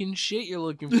fucking shit, you're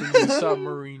looking for new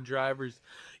submarine drivers.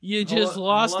 You just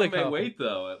lost a couple." How long they wait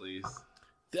though, at least?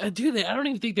 Dude, I don't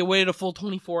even think they waited a full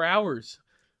 24 hours.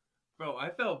 Bro,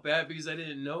 I felt bad because I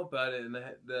didn't know about it, and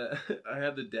I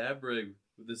had the dab rig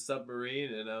with the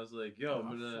submarine, and I was like, "Yo,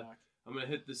 I'm gonna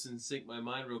hit this and sink my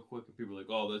mind real quick," and people were like,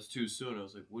 "Oh, that's too soon." I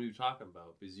was like, "What are you talking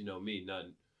about?" Because me,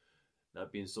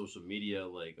 not being social media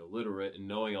like illiterate and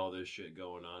knowing all this shit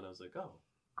going on, I was like, oh,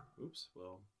 oops,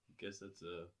 well, I guess that's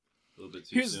a little bit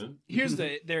too soon. Here's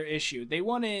their issue. They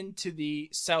went into the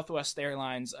Southwest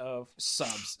Airlines of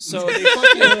subs. So they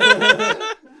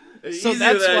fucking so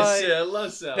that's why shit. I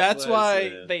love Southwest, that's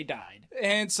why they died.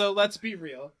 And so let's be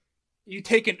real. You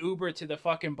take an Uber to the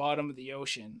fucking bottom of the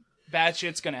ocean, bad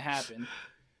shit's gonna happen.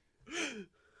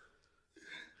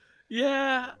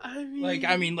 Yeah, I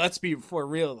mean, let's be for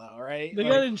real though, right? They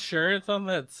got insurance on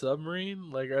that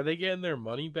submarine. Like, are they getting their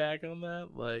money back on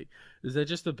that? Like, is that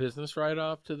just a business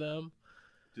write-off to them?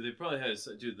 Dude, they probably had to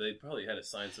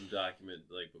sign some document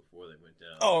like before they went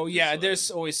down. Oh yeah, there's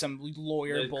always some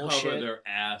lawyer bullshit. Cover their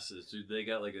asses, dude. They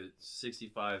got like a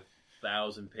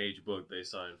 65,000-page book they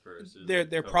signed first.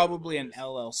 They're probably an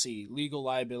LLC, legal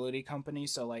liability company.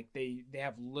 So like they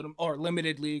have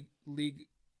limited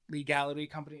legality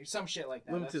company or some shit like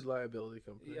that. Limited liability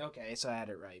company. Okay, so I had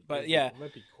it right. But yeah. It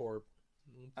might be corp.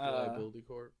 Liability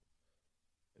corp.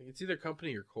 It's either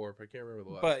company or corp. I can't remember the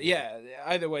last one. Yeah,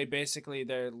 either way, basically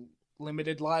they're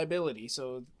limited liability.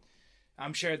 So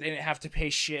I'm sure they didn't have to pay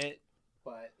shit.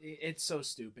 But it's so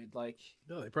stupid. Like,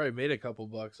 no, they probably made a couple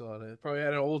bucks on it. Probably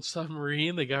had an old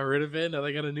submarine. They got rid of it. Now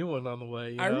they got a new one on the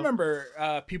way. I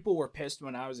remember people were pissed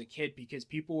when I was a kid because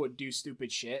people would do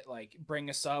stupid shit like bring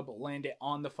a sub, land it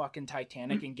on the fucking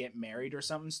Titanic, and get married or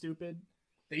something stupid.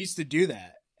 They used to do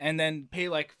that and then pay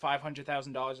like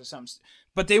 $500,000 or something.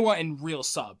 But they want in real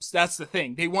subs. That's the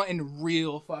thing. They want in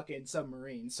real fucking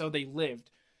submarines. So they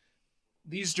lived.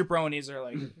 These jabronis are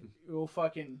like, we'll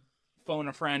fucking phone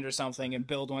a friend or something and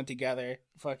build one together.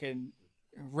 Fucking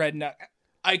redneck.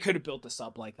 I could have built a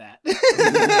sub like that.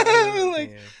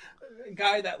 Like a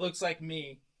guy that looks like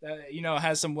me that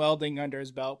has some welding under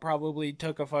his belt probably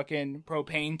took a fucking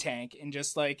propane tank and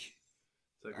just like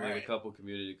took a couple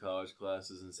community college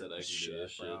classes and said I can do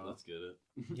this shit. Let's get it.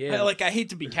 Yeah. I hate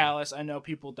to be callous. I know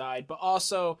people died, but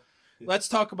also let's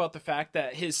talk about the fact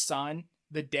that his son,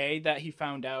 the day that he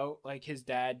found out, like, his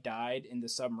dad died in the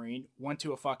submarine, went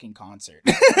to a fucking concert.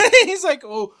 He's like,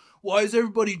 "Oh, why is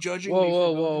everybody judging me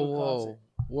for going to a concert?"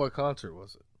 What concert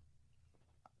was it?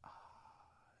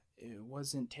 It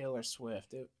wasn't Taylor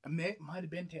Swift. It might have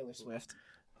been Taylor Swift.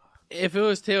 If it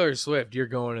was Taylor Swift, you're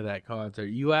going to that concert.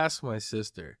 You ask my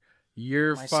sister.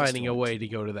 You're finding a way to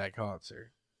go to that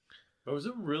concert. But was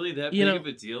it really that big of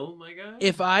a deal, my guy?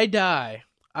 If I die,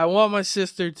 I want my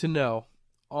sister to know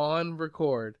on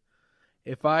record.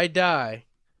 If I die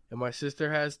and my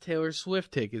sister has Taylor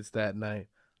Swift tickets that night,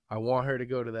 I want her to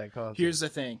go to that concert. Here's the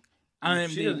thing.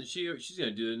 She's gonna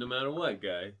do it no matter what,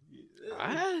 guy.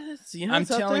 I'm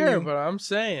telling you, but I'm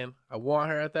saying I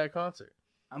want her at that concert.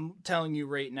 I'm telling you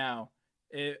right now.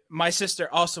 My sister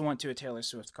also went to a Taylor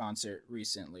Swift concert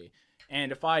recently,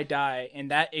 and if I die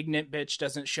and that ignorant bitch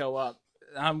doesn't show up,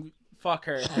 fuck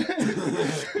her.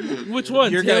 Which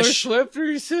one? You're Taylor Swift or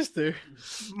your sister?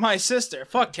 My sister.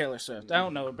 Fuck Taylor Swift. I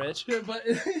don't know her, bitch. But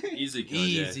easy,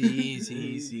 Kanye.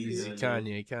 Easy.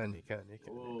 Kanye.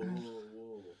 Whoa.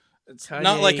 It's Kanye,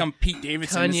 not like I'm Pete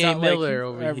Davidson. Kanye it's not Miller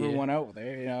like over everyone here. over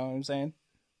there. You know what I'm saying?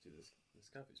 Dude, this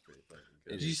coffee's pretty fucking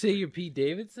good. Did you say you're Pete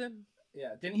Davidson?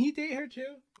 Yeah. Didn't he date her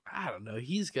too? I don't know.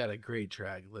 He's got a great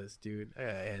track list, dude.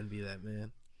 I envy that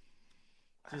man.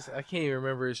 I can't even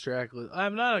remember his track list.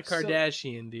 I'm not a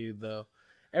Kardashian dude, though.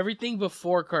 Everything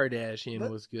before Kardashian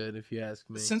was good, if you ask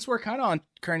me. Since we're kind of on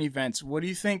current events, what do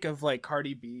you think of like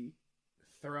Cardi B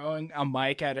throwing a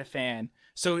mic at a fan?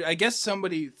 So I guess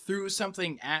somebody threw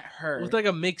something at her. It looked like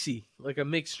a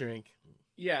mixed drink.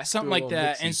 Yeah, something like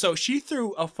that. Mixie. And so she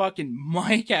threw a fucking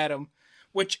mic at him,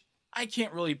 which I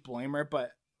can't really blame her,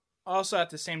 but also at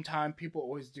the same time, people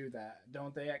always do that,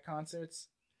 don't they, at concerts?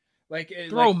 Like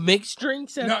throw mixed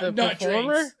drinks at the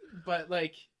performer? Drinks, but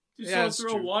like... Just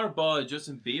throw a water ball at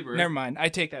Justin Bieber. Never mind. I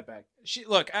take that back.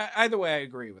 Either way, I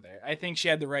agree with her. I think she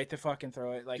had the right to fucking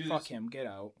throw it. Like, dude, fuck him. Get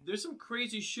out. There's some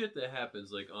crazy shit that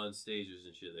happens, like, on stages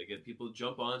and shit. They get people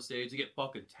jump on stage. They get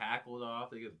fucking tackled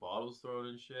off. They get bottles thrown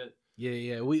and shit.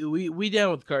 Yeah. We down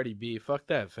with Cardi B. Fuck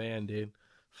that fan, dude.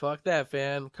 Fuck that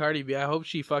fan. Cardi B, I hope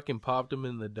she fucking popped him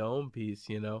in the dome piece,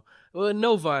 you know? Well,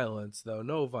 no violence, though.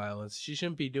 No violence. She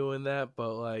shouldn't be doing that,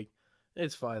 but, like,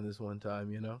 it's fine this one time,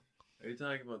 you know? Are you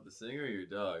talking about the singer or your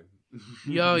dog?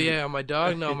 Yo, yeah, my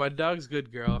dog. No, my dog's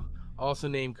good girl. Also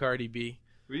named Cardi B.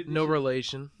 No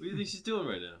relation. What do you think she's doing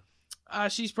right now?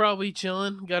 She's probably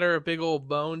chilling. Got her a big old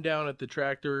bone down at the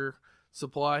Tractor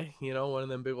Supply. You know, one of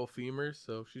them big old femurs.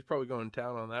 So she's probably going to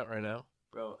town on that right now.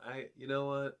 Bro, you know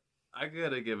what? I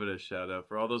gotta give it a shout out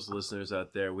for all those listeners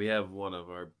out there. We have one of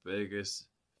our biggest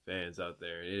fans out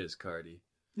there, and it is Cardi.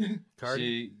 Cardi?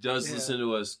 She does listen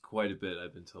to us quite a bit,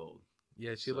 I've been told.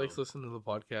 Yeah, she likes listening to the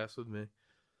podcast with me.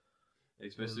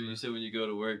 Especially you said when you go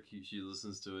to work, she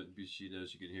listens to it because she knows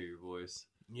she can hear your voice.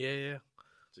 Yeah.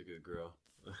 It's a good girl.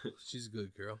 She's a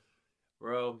good girl.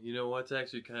 Bro, you know what's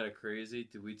actually kind of crazy?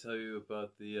 Did we tell you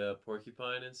about the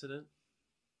porcupine incident?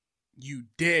 You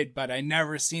did, but I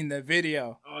never seen the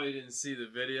video. Oh, you didn't see the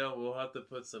video? We'll have to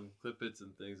put some clippets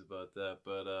and things about that.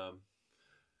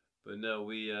 But no,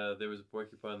 there was a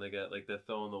porcupine that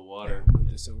fell in the water. Move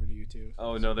this over to you too.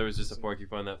 Oh no, there was just a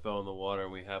porcupine that fell in the water,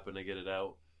 and we happened to get it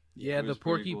out. Yeah, the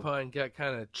porcupine got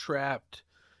kind of trapped.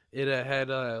 It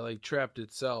had trapped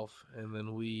itself, and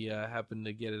then we happened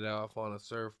to get it off on a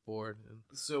surfboard.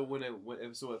 So when it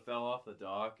fell off the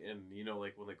dock, and you know,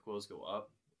 like when the quills go up,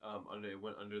 it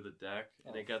went under the deck,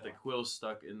 and it got the quill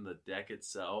stuck in the deck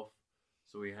itself.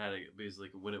 So we had to basically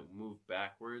when it moved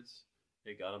backwards.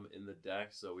 It got him in the deck,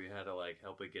 so we had to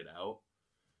help it get out.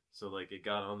 So it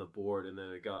got on the board and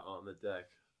then it got on the deck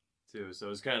too. So it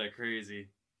was kind of crazy.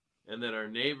 And then our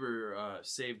neighbor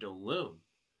saved a loon,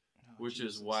 which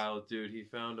is wild, dude. He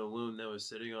found a loon that was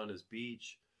sitting on his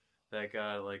beach that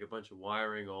got a bunch of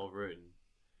wiring over it, and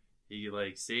he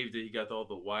saved it. He got all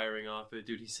the wiring off it,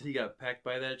 dude. He said he got pecked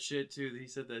by that shit too. He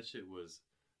said that shit was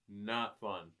not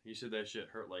fun. He said that shit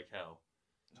hurt like hell.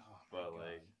 But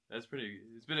that's pretty.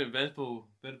 It's been an eventful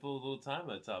little time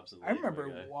at Thompson. I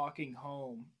remember walking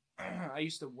home. I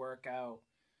used to work out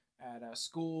at a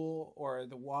school or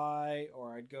the Y,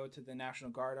 or I'd go to the National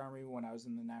Guard Army when I was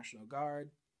in the National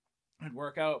Guard. I'd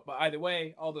work out, but either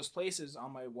way, all those places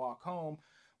on my walk home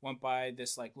went by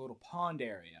this little pond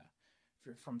area. If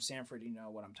you're from Sanford, you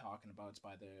know what I'm talking about. It's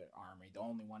by the Army, the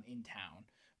only one in town.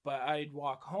 But I'd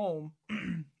walk home.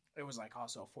 It was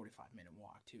also a 45-minute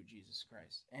walk too, Jesus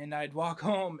Christ. And I'd walk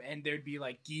home and there'd be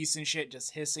geese and shit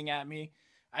just hissing at me.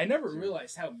 I never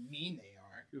realized how mean they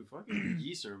are. Dude, fucking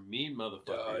geese are mean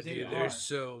motherfuckers. They're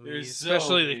so mean.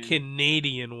 Especially the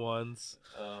Canadian ones.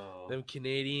 Oh. Them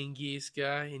Canadian geese,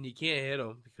 guy. And you can't hit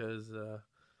them because that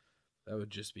would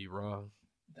just be wrong.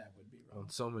 That would be wrong. On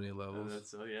so many levels.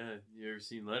 So yeah, you ever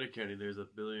seen Letterkenny? There's a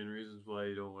billion reasons why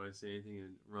you don't want to say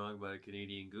anything wrong about a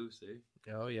Canadian goose,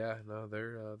 eh? Oh yeah, no,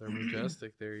 they're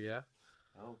majestic. There, yeah.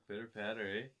 Oh, pitter patter,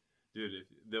 eh? Dude, if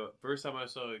the first time I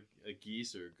saw a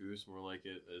geese or a goose, more like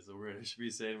it, as the word I should be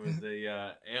saying, was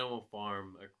the animal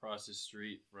farm across the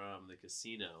street from the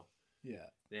casino. Yeah.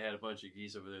 They had a bunch of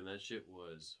geese over there, and that shit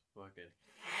was fucking.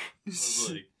 I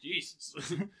was like, Jesus.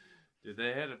 Dude,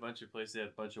 they had a bunch of places. They had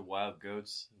a bunch of wild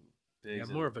goats. Pigs,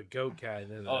 Yeah, more of a goat guy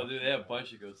than. Oh, dude, they have a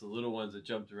bunch of goats. The little ones that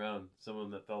jumped around. Some of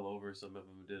them that fell over. Some of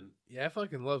them didn't. Yeah, I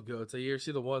fucking love goats. You ever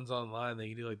see the ones online? They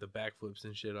can do like the backflips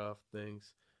and shit off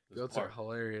things. Goats are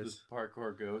hilarious. Those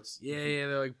parkour goats. Yeah,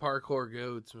 they're like parkour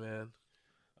goats, man.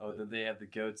 Oh, then they have the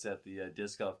goats at the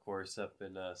disc golf course up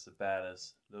in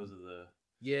Sabatis. Those are the.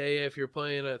 Yeah. If you're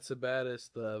playing at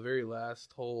Sabatis, the very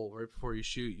last hole right before you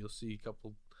shoot, you'll see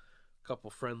a couple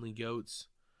friendly goats.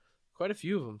 Quite a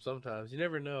few of them sometimes. You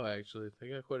never know. Actually, they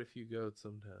got quite a few goats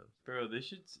sometimes. Bro,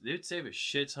 they'd save a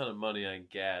shit ton of money on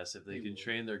gas if they can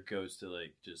train their goats to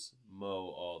like just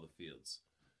mow all the fields.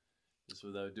 Just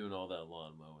without doing all that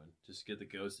lawn mowing. Just get the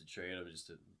goats to train them just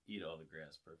to eat all the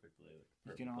grass perfectly.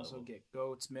 You can also get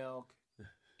goat's milk,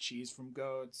 cheese from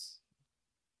goats.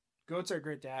 Goats are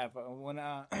great to have. When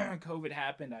COVID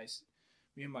happened,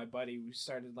 me and my buddy, we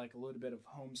started like a little bit of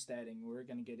homesteading. We were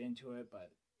going to get into it,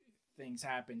 but things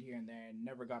happened here and there and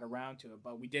never got around to it.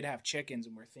 But we did have chickens,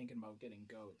 and we're thinking about getting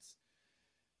goats.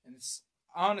 And it's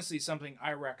honestly something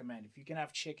I recommend. If you can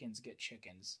have chickens, get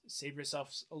chickens. Save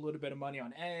yourself a little bit of money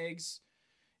on eggs.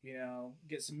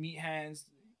 Get some meat hands.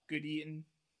 Good eating.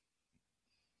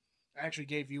 I actually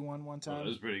gave you one time. Oh, it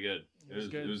was pretty good.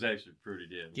 It was actually pretty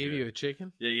damn good. Gave you a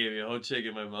chicken? Yeah, he gave me a whole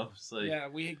chicken. My mom was like... Yeah,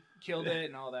 we killed it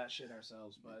and all that shit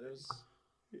ourselves, but it was...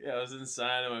 Yeah, I was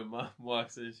inside and my mom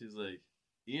walks in. She's like,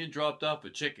 Ian dropped off a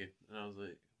chicken. And I was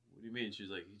like, what do you mean? She's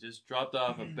like, he just dropped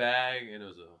off a bag and it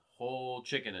was a whole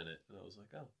chicken in it. And I was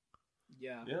like, oh.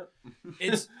 Yeah. Yeah.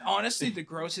 It's honestly, the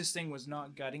grossest thing was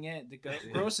not gutting it. The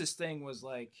grossest thing was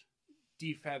like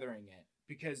defeathering it,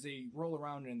 because they roll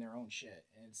around in their own shit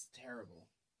and it's terrible.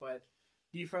 But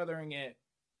defeathering it.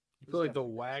 You put like the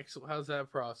wax. How's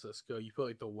that process go? You put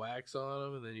like the wax on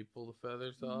them and then you pull the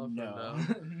feathers off. No,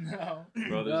 no.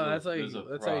 Bro, that's how you do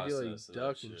like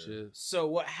duck and shit. So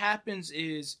what happens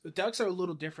is ducks are a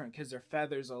little different because their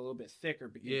feathers are a little bit thicker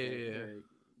because they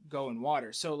go in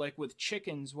water. So like with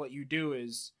chickens, what you do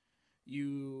is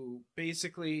you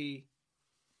basically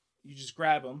just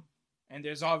grab them, and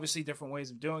there's obviously different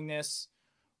ways of doing this.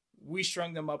 We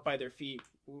strung them up by their feet.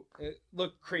 It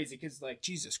looked crazy because like,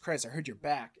 Jesus Christ, I heard your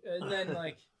back. And then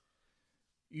like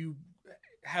you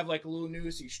have like a little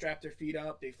noose, you strap their feet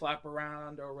up, they flap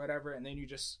around or whatever, and then you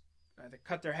just either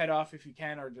cut their head off if you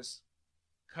can, or just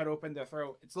cut open their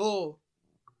throat. It's a little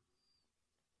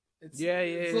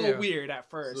weird at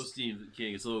first. It's a little steamy,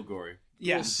 King. It's a little gory.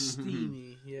 Yeah.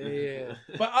 Steamy. Yeah.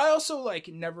 But I also like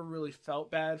never really felt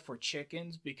bad for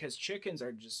chickens, because chickens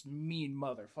are just mean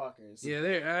motherfuckers. Yeah,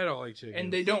 I don't like chickens.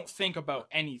 And they don't think about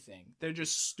anything. They're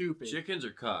just stupid. Chickens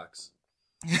or cocks?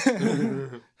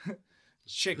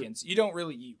 Chickens. You don't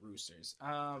really eat roosters.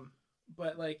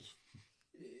 But like,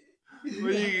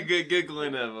 what are you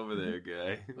giggling at over there,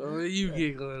 guy? What are you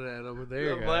giggling at over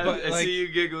there, guy? But, I see you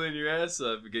giggling your ass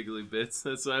off, giggly bits.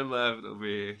 That's why I'm laughing over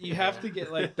here. You have to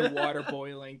get like the water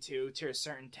boiling to a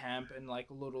certain temp, and like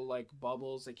little like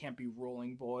bubbles. They can't be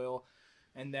rolling boil.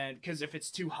 And then, because if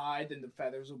it's too high, then the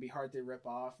feathers will be hard to rip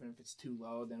off, and if it's too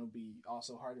low, then it'll be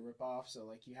also hard to rip off. So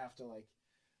like you have to like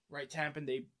right temp, and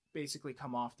they basically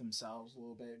come off themselves a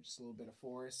little bit, just a little bit of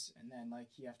force, and then like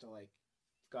you have to like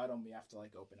gut them. We have to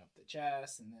like open up the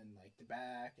chest and then like the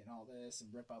back and all this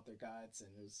and rip out their guts, and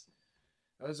it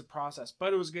was a process,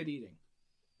 but it was good eating.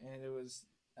 And it was,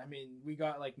 I mean, we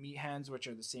got like meat hands, which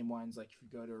are the same ones like if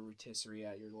you go to a rotisserie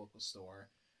at your local store,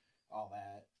 all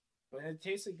that. But it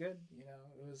tasted good,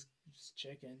 it was just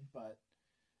chicken, but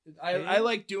I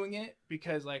like doing it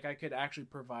because like I could actually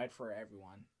provide for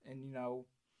everyone, and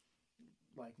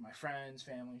like my friends,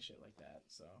 family, shit like that.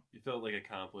 So you felt like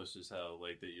accomplished as hell,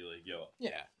 like that you're like, yo,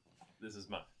 yeah, this is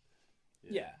mine.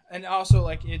 Yeah. And also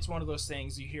like it's one of those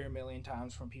things you hear a million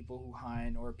times from people who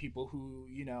hunt, or people who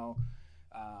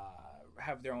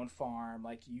have their own farm,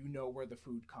 like where the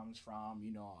food comes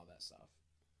from, all that stuff.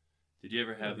 Did you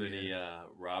ever have any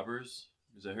robbers?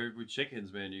 Because I heard with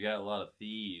chickens, man, you got a lot of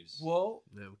thieves. Well,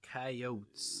 them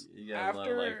coyotes. You got a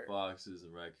lot of like foxes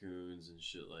and raccoons and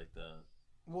shit like that.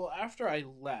 Well, after I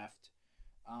left,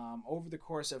 over the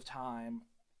course of time,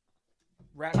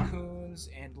 raccoons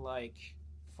and like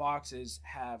foxes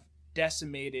have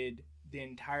decimated the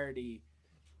entirety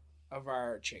of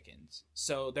our chickens.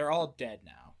 So they're all dead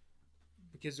now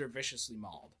because they're viciously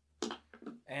mauled.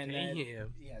 And then,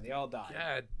 yeah, they all died.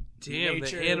 God damn,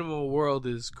 the animal world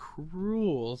is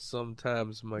cruel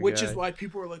sometimes, my guy. Which is why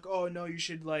people are like, oh, no, you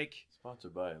should, like...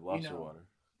 Sponsored by Lobster Water.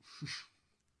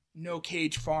 No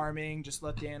cage farming, just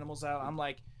let the animals out. I'm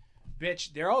like,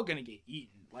 bitch, they're all gonna get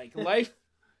eaten. Like, life...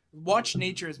 Watch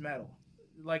nature as metal.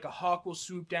 Like, a hawk will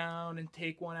swoop down and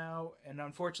take one out. And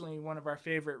unfortunately, one of our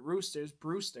favorite roosters,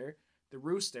 Brewster, the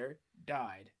rooster,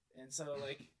 died. And so,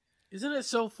 like... Isn't it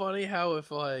so funny how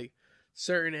if, like...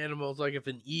 certain animals, like if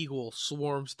an eagle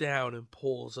swarms down and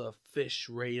pulls a fish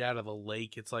right out of a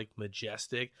lake, it's like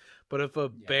majestic. But if a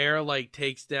bear like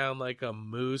takes down like a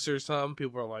moose or something,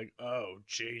 people are like, oh,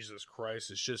 Jesus Christ,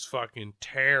 it's just fucking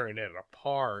tearing it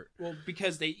apart. Well,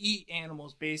 because they eat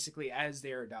animals basically as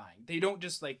they're dying. They don't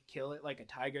just like kill it like a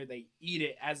tiger, they eat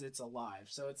it as it's alive.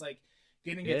 So it's like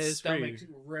getting its stomach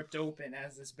ripped open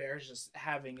as this bear's just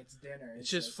having its dinner. It's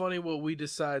just funny what we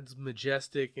decide is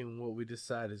majestic and what we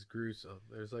decide is gruesome.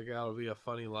 There's like gotta be a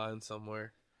funny line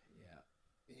somewhere.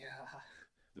 Yeah.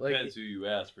 Depends who you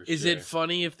ask, for sure. Is it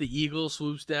funny if the eagle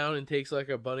swoops down and takes like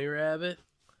a bunny rabbit?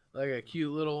 Like a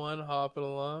cute little one hopping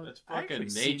along? That's fucking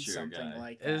nature, guy.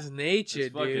 Like it's nature, dude.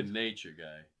 It's fucking nature,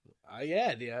 guy.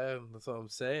 Yeah, that's what I'm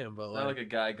saying. But it's not like a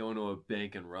guy going to a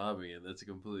bank and robbing it. That's a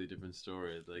completely different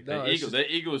story. Like that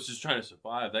eagle is just trying to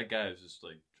survive. That guy is just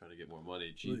like trying to get more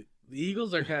money cheap. The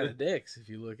eagles are kind of dicks if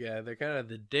you look at it. They're kind of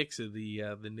the dicks of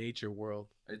the nature world.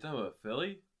 Are you talking about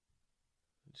Philly?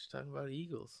 I'm just talking about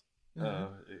eagles.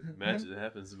 It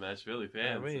happens to match Philly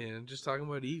fans. I mean, I'm just talking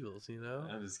about eagles, you know?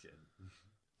 I'm just kidding.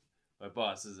 My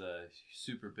boss is a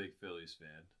super big Phillies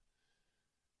fan.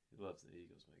 He loves the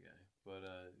Eagles, my guy. But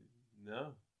no.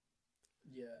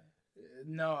 Yeah.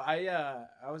 No,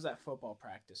 I was at football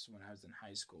practice when I was in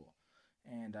high school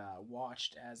and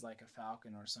watched as like a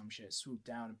falcon or some shit swooped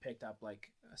down and picked up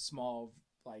like a small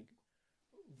like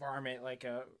varmint, like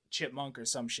a chipmunk or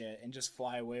some shit, and just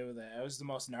fly away with it. It was the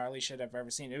most gnarly shit I've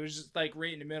ever seen. It was just like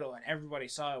right in the middle and everybody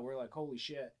saw it. We're like, holy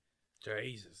shit.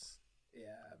 Jesus.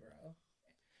 Yeah, bro.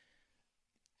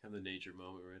 Kind of the nature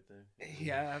moment right there.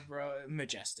 Yeah, bro.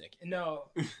 Majestic. No,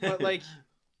 but like,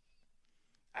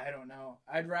 I don't know.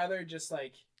 I'd rather just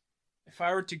like, if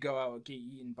I were to go out and get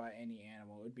eaten by any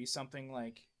animal, it would be something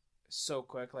like so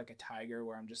quick, like a tiger,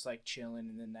 where I'm just like chilling,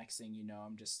 and the next thing you know,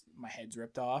 I'm just, my head's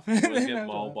ripped off. Get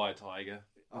mauled by a tiger.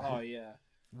 Oh, yeah.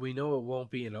 We know it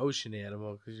won't be an ocean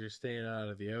animal because you're staying out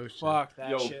of the ocean. Fuck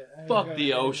that shit. Fuck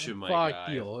the ocean, my guy. Fuck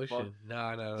the ocean.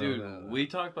 No. Dude, we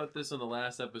talked about this on the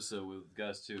last episode with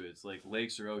Gus, too. It's like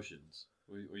lakes or oceans.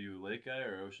 Were you a lake guy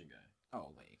or ocean guy?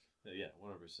 Oh, lake. Yeah,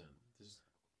 100%.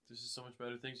 There's just so much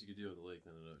better things you could do in the lake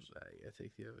than an ocean. I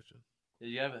take the ocean. Yeah,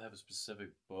 you gotta have a specific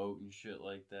boat and shit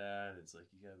like that. It's like,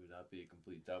 you gotta not be a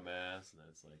complete dumbass. And then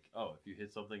it's like, oh, if you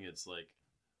hit something, it's like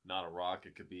not a rock.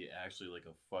 It could be actually like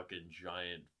a fucking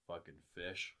giant fucking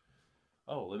fish.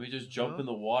 Oh, let me just jump in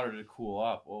the water to cool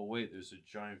off. Oh, wait, there's a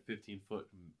giant 15-foot,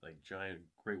 like, giant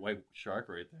great white shark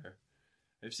right there.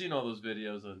 I've seen all those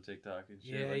videos on TikTok and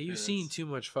shit. Yeah, you've seen too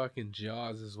much fucking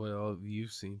Jaws as well.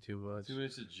 You've seen too much. 2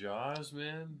 minutes of Jaws,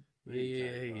 man?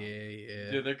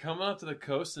 Yeah. Dude, they're coming out to the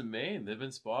coast in Maine. They've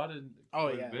been spotted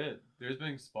quite a bit. There's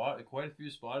been quite a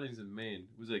few spottings in Maine.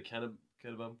 Was it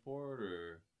Kennebunkport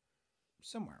or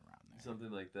somewhere around there?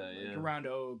 Something like that, like around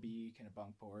OB,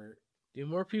 Kennebunkport. Dude,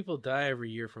 more people die every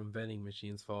year from vending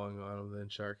machines falling on them than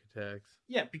shark attacks.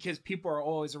 Yeah, because people are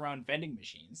always around vending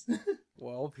machines.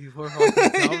 Well, people are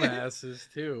fucking dumbasses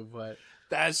too, but...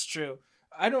 That's true.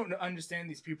 I don't understand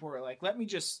these people who are like, let me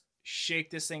just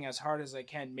shake this thing as hard as I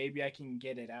can. Maybe I can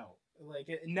get it out. Like,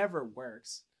 it never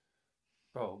works.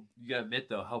 Bro, you gotta admit,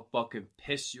 though, how fucking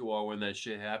pissed you are when that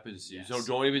shit happens to you. Yes, so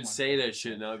don't even 100%. Say that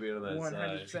shit now being on that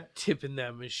 100%. Side. Tipping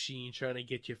that machine, trying to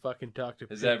get your fucking Dr.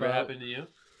 Has that ever happened to you?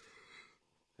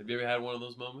 Have you ever had one of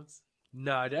those moments?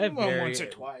 No, once or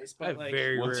twice, but like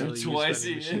once or twice.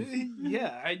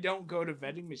 Yeah, I don't go to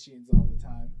vending machines all the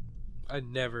time. I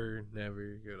never go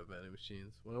to vending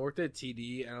machines. When I worked at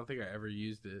TD, I don't think I ever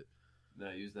used it. No,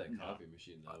 I used that coffee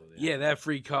machine though. Yeah, that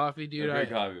free coffee, dude. I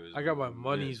got my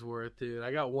money's worth, dude.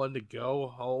 I got one to go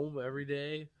home every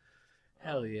day.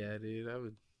 Hell yeah,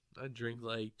 dude. I'd drink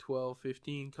like 12,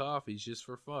 15 coffees just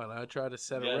for fun. I try to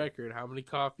set a record. How many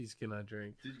coffees can I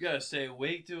drink? Dude, you gotta stay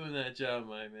awake doing that job,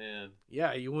 my man.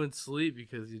 Yeah, you wouldn't sleep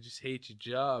because you just hate your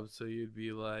job. So you'd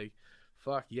be like,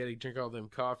 fuck, you gotta drink all them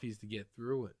coffees to get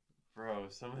through it. Bro,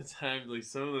 some of the time, like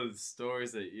some of the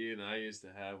stories that Ian and I used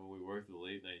to have when we worked the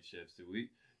late night shifts,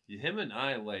 him and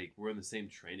I, like, were in the same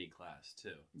training class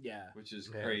too. Yeah. Which is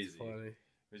crazy. Funny.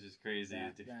 Which is crazy.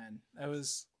 Man, that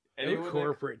was...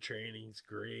 Corporate training's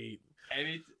great.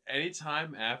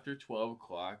 Anytime after 12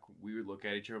 o'clock, we would look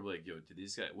at each other and be like, yo,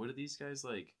 what do these guys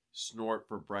like snort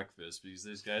for breakfast? Because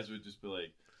these guys would just be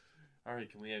like, all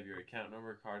right, can we have your account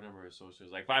number, card number, or social?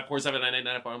 It's like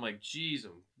 5479995. I'm like, geez,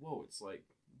 whoa, it's like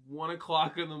 1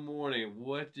 o'clock in the morning.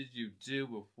 What did you do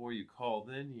before you called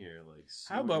in here? Like,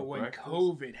 how about when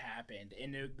COVID happened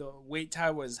and the wait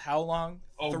time was how long?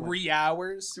 3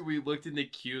 hours. So we looked in the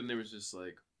queue and there was just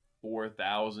like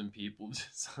 4,000 people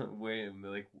just waiting.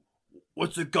 They're like,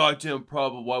 what's the goddamn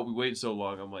problem? Why are we waiting so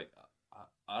long? I'm like,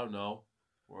 I don't know.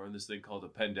 We're in this thing called a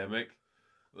pandemic.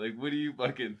 Like, what do you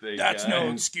fucking think? That's no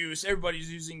excuse.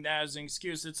 Everybody's using that as an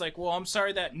excuse. It's like, well, I'm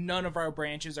sorry that none of our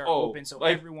branches are open, so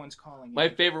everyone's calling. My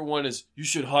favorite one is, you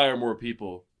should hire more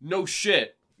people. No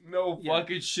shit. No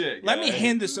fucking shit. Let me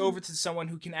hand this over to someone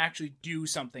who can actually do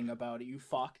something about it, you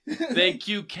fuck. Thank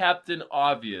you, Captain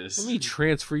Obvious. Let me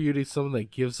transfer you to someone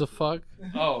that gives a fuck.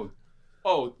 Oh,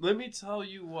 let me tell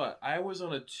you what. I was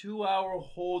on a 2-hour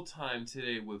hold time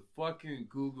today with fucking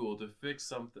Google to fix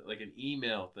something, like an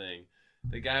email thing.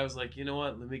 The guy was like, you know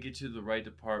what? Let me get you to the right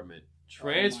department.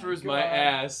 Transfers my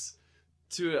ass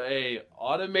to a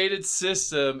automated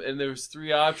system, and there was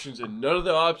 3 options, and none of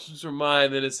the options were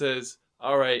mine. Then it says,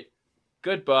 all right,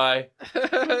 goodbye.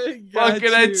 Fucking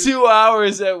at 2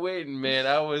 hours at waiting, man.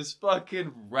 I was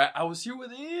fucking... I was here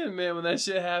with Ian, man, when that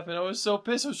shit happened. I was so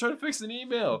pissed. I was trying to fix an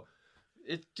email.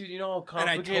 Dude, you know how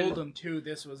complicated... And I told him, too,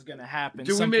 this was going to happen.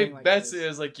 Dude, we make bets. It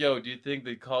was like, yo, do you think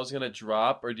the call's going to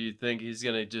drop, or do you think he's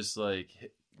going to just,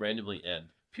 like, randomly end?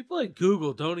 People at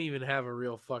Google don't even have a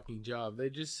real fucking job. They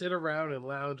just sit around and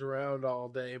lounge around all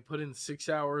day and put in 6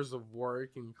 hours of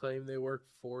work and claim they work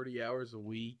 40 hours a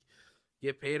week,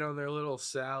 get paid on their little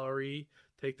salary,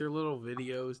 take their little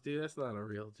videos. Dude, that's not a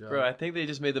real job. Bro, I think they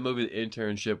just made the movie The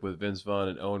Internship with Vince Vaughn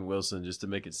and Owen Wilson just to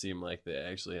make it seem like they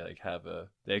actually like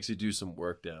they actually do some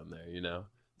work down there, you know?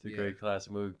 It's a great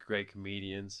classic movie, great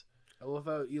comedians. I love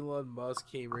how Elon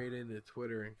Musk came right into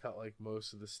Twitter and cut like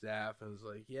most of the staff and was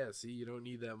like, yeah, see, you don't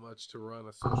need that much to run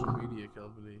a social media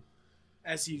company.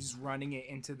 As he's running it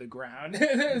into the ground.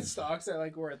 Stocks are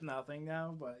like worth nothing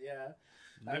now, but yeah.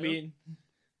 I mean...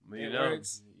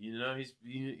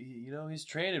 he's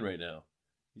training right now.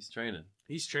 He's training.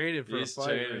 He's training for a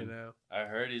fight right now. I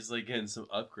heard he's like getting some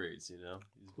upgrades. You know,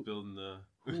 he's building the.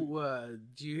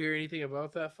 Do you hear anything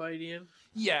about that fight, Ian?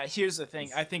 Yeah, here's the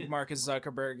thing. I think Marcus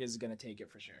Zuckerberg is gonna take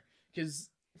it for sure. Because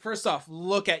first off,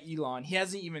 look at Elon. He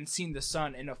hasn't even seen the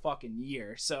sun in a fucking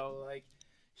year. So like,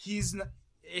 he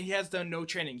has done no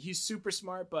training. He's super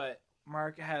smart, but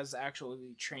Mark has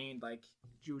actually trained like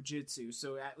jiu-jitsu,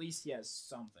 so at least he has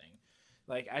something.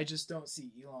 Like, I just don't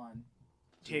see Elon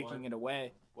taking it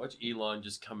away. Watch Elon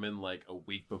just come in like a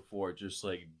week before, just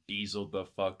like diesel the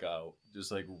fuck out,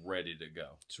 just like ready to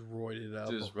go. Just roided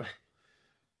up.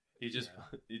 He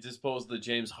just pulls the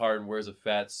James Harden, wears a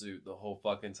fat suit the whole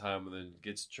fucking time, and then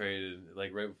gets traded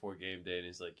like right before game day, and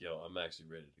he's like, "Yo, I'm actually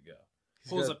ready to go."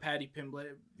 Pulls a Patty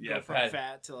Pimblett, go from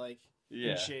fat to like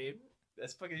in shape.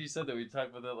 That's fucking. You said that. We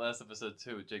talked about that last episode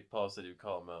too. Jake Paul said he would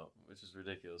call him out, which is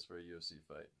ridiculous for a UFC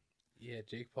fight. Yeah,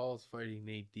 Jake Paul's fighting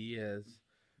Nate Diaz.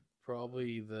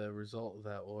 Probably the result of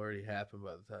that will already happen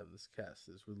by the time this cast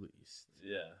is released.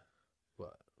 Yeah,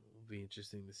 but it'll be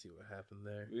interesting to see what happened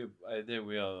there. I think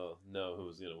we all know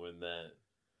who's gonna win that.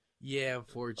 Yeah,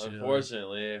 unfortunately.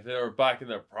 Unfortunately, if they were back in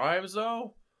their primes,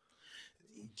 though.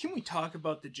 Can we talk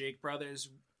about the Jake brothers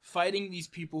fighting these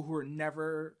people who are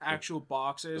never actual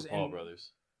boxers? The Paul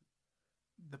brothers.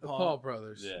 The Paul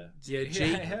brothers. Yeah.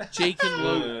 Jake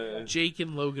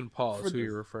and Logan Paul is who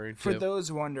you're referring to. For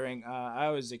those wondering, I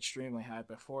was extremely high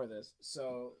before this,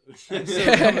 so I'm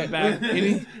still coming back.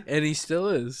 and he still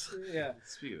is. Yeah.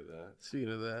 Speaking of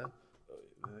that.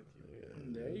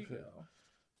 There you go.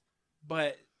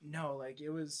 But no, like, it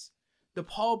was the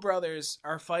Paul brothers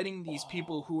are fighting these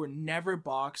people who are never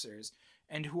boxers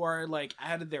and who are like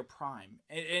out of their prime,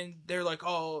 and they're like,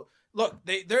 oh, look,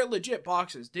 they're legit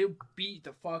boxers. They'll beat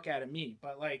the fuck out of me.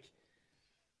 But like,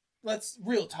 let's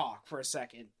real talk for a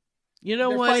second. You know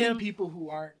they're what? Fighting people who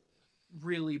aren't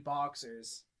really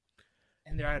boxers,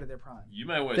 and they're out of their prime. You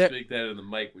might want to speak that in the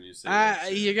mic when you say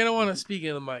that. You're gonna want to speak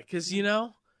in the mic because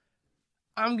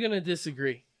I'm gonna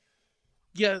disagree.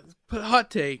 Yeah,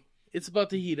 hot take. It's about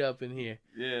to heat up in here.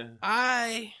 Yeah.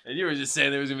 And you were just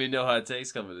saying there was gonna be no hot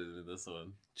takes coming into this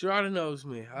one. Gerardo knows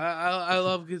me. I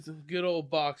love good old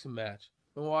boxing match.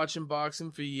 Been watching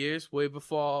boxing for years, way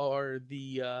before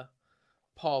the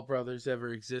Paul brothers ever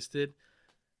existed.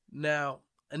 Now,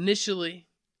 initially,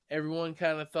 everyone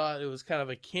kind of thought it was kind of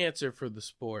a cancer for the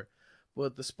sport,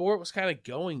 but the sport was kind of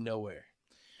going nowhere.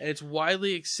 And it's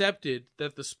widely accepted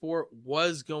that the sport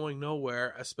was going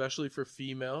nowhere, especially for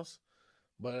females.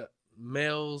 But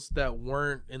males that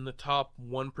weren't in the top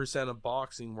 1% of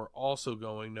boxing were also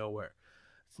going nowhere.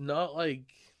 It's not like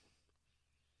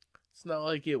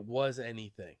it was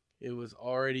anything. It was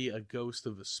already a ghost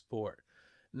of a sport.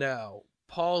 Now,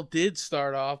 Paul did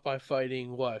start off by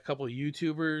fighting, a couple of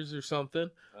YouTubers or something?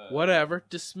 Whatever.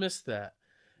 Dismissed that.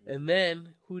 And then,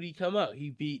 who'd he come out? He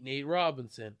beat Nate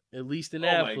Robinson, at least an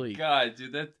athlete. Oh my God,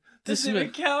 dude, that doesn't even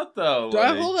count, though.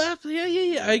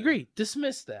 Yeah, I agree.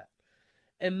 Dismiss that.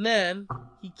 And then,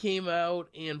 he came out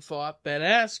and fought Ben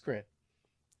Askren.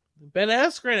 Ben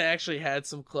Askren actually had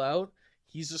some clout.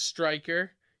 He's a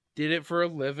striker. Did it for a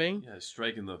living. Yeah,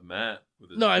 striking the mat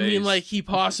with his No, face. I mean, like, he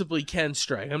possibly can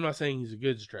strike. I'm not saying he's a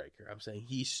good striker. I'm saying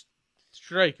he's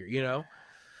striker, you know?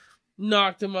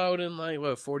 Knocked him out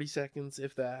in, 40 seconds,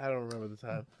 if that. I don't remember the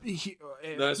time.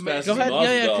 That's fast. Go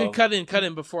ahead. Cut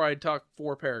in before I talk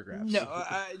 4 paragraphs. No,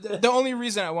 the only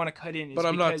reason I want to cut in is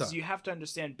because you have to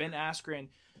understand Ben Askren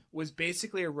was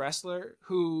basically a wrestler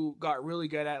who got really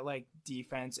good at,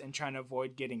 defense and trying to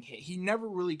avoid getting hit. He never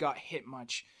really got hit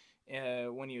much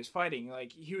when he was fighting.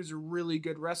 He was a really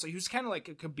good wrestler. He was kind of like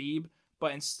a Khabib,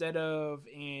 but instead of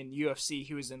in UFC,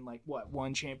 he was in,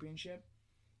 one championship?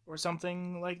 Or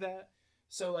something like that.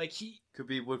 So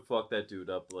Khabib would fuck that dude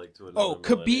up to another. Oh,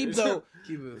 Khabib though.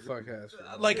 Keep it the fuck ass.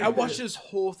 I watched this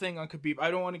whole thing on Khabib.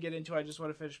 I don't want to get into it. I just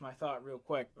want to finish my thought real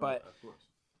quick. But of course.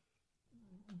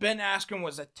 Ben Askren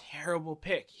was a terrible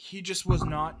pick. He just was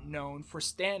not known for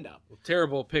stand up. Well,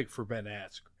 terrible pick for Ben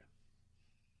Askren.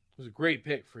 It was a great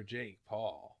pick for Jake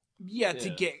Paul. Yeah, to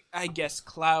get, I guess,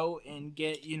 clout and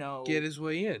get get his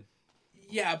way in.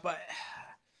 Yeah, but.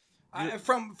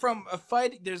 From a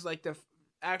fight, there's the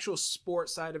actual sport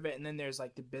side of it, and then there's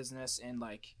the business and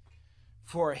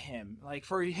for him,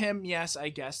 yes, I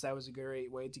guess that was a great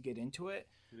way to get into it.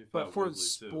 But for the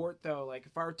sport though,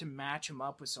 if I were to match him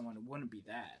up with someone, it wouldn't be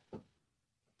that.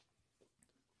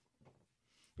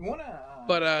 You wanna?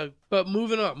 But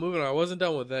moving on. I wasn't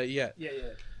done with that yet. Yeah.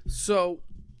 So,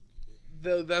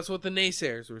 that's what the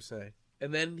naysayers were saying,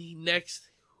 and then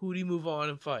who'd he move on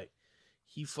and fight?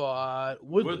 He fought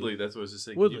Woodley. That's what I was just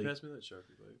saying. Woodley. Can you pass me that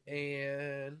Sharpie, please?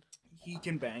 And he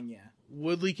can bang, yeah.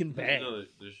 Woodley can bang. No,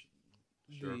 there's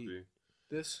Sharpie.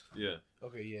 This? Yeah.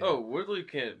 Okay, yeah. Oh, Woodley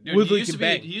can't. Dude, Woodley can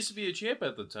bang. He used to be a champ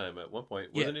at the time at one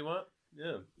point. Wasn't he what?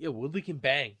 Yeah. Yeah, Woodley can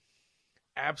bang.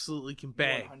 Absolutely can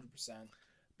bang. 100%.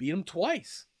 Beat him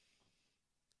twice.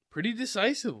 Pretty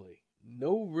decisively.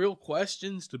 No real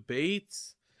questions,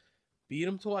 debates. Beat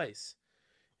him twice.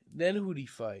 Then who'd he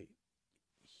fight?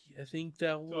 I think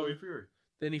that was Tommy Fury.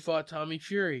 Then he fought Tommy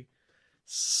Fury.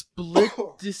 Split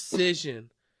decision.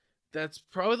 That's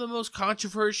probably the most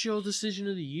controversial decision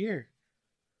of the year.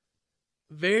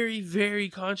 Very, very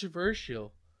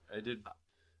controversial. I did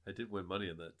win money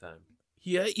at that time.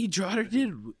 Yeah, Edrader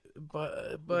did,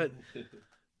 but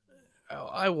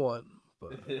I won.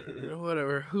 But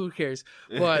whatever, who cares?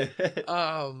 But it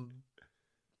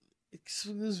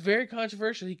was very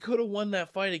controversial. He could have won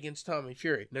that fight against Tommy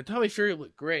Fury. Now, Tommy Fury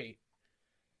looked great,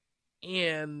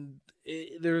 and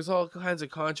there was all kinds of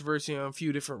controversy on a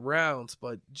few different rounds,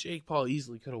 but Jake Paul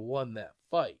easily could have won that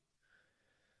fight.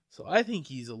 So I think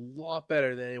he's a lot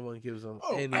better than anyone gives him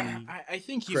any I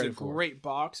think he's a great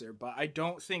boxer, but I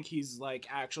don't think he's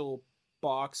actual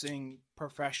boxing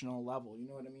professional level. You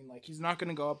know what I mean? He's not going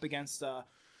to go up against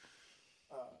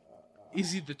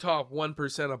Is he the top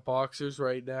 1% of boxers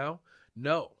right now?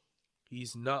 No.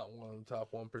 He's not one of the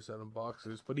top 1% of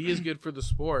boxers, but he is good for the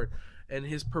sport, and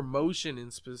his promotion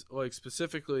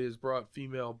specifically has brought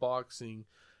female boxing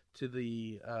to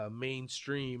the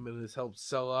mainstream and has helped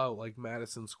sell out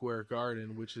Madison Square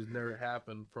Garden, which has never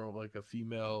happened from a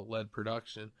female-led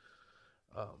production.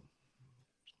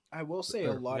 I will say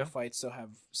a lot of fights still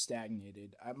have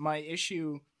stagnated. My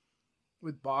issue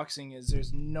with boxing is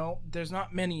there's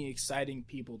not many exciting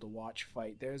people to watch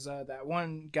fight. There's that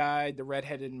one guy, the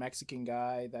redheaded Mexican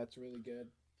guy, that's really good.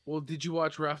 Well, did you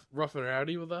watch Rough and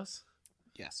Rowdy with us?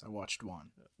 Yes, I watched one.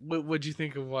 What'd you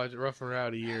think of Rough and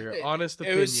Rowdy? Your honest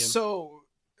opinion. It was so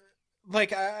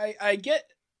I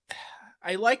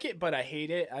like it, but I hate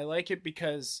it. I like it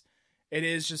because it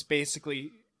is just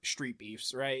basically street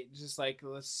beefs, right? Just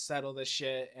let's settle this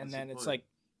shit, and then it's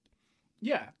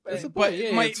yeah. But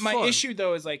my issue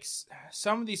though is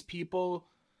some of these people,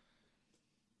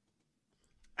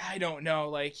 I don't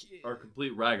know, are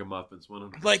complete ragamuffins.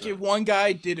 100%. If one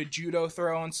guy did a judo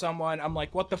throw on someone, I'm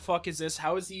like, what the fuck is this?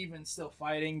 How is he even still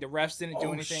fighting? The refs didn't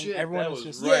do anything. Shit, everyone was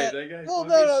just right. That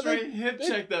guy straight hip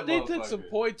checked that motherfucker. They took some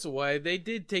points away. They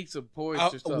did take some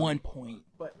points. 1 point,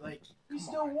 but he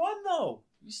still won though.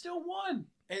 You still won.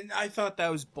 And I thought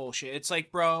that was bullshit. It's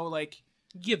like, bro, like...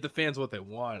 Give the fans what they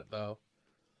want, though.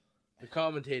 The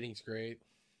commentating's great.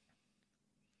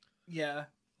 Yeah.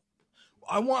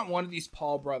 I want one of these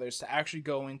Paul brothers to actually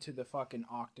go into the fucking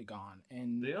octagon.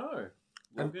 And They are.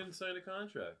 Logan signed a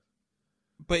contract.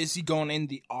 But is he going in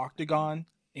the octagon?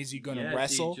 Is he going to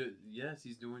wrestle? Yes,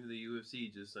 he's doing the UFC.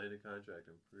 He just signed a contract.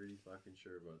 I'm pretty fucking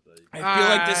sure about that. I feel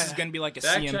like this is going to be like a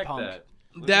CM Punk.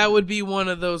 That would be one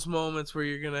of those moments where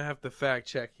you're going to have to fact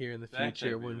check here in the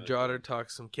future when Jotter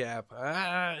talks some cap.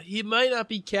 He might not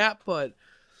be cap, but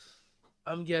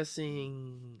I'm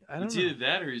guessing... I don't know. It's either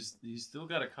that or he's still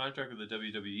got a contract with the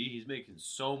WWE. He's making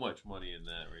so much money in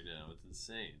that right now. It's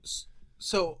insane.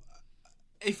 So,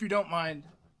 if you don't mind...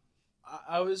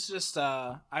 I was just,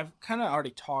 I've kind of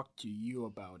already talked to you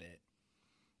about it.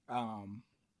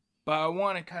 But I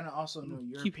want to kind of also know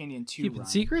your opinion too, Keeping Ryan.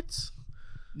 Secrets?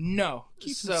 No.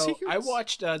 Keeping so, secrets? I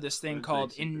watched this thing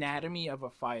called Anatomy of a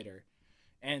Fighter.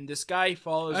 And this guy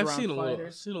follows around fighters.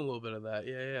 I've seen a little bit of that,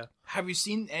 yeah. Have you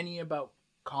seen any about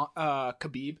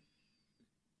Khabib?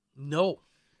 No,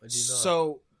 I do not.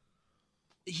 So,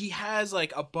 he has,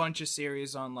 like, a bunch of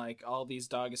series on, like, all these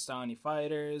Dagestani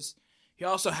fighters. He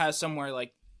also has somewhere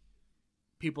like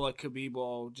people like Khabib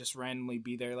will just randomly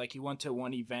be there. Like he went to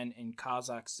one event in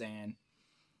Kazakhstan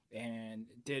and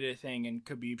did a thing and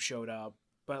Khabib showed up.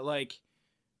 But like,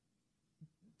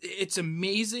 it's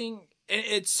amazing.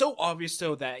 It's so obvious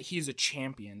though that he's a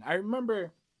champion. I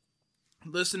remember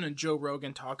listening to Joe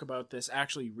Rogan talk about this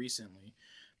actually recently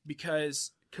because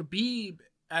Khabib,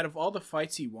 out of all the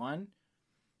fights he won,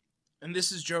 and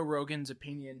this is Joe Rogan's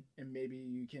opinion, and maybe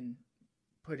you can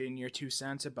put in your 2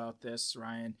 cents about this,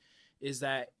 Ryan, is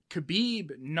that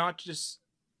Khabib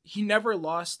he never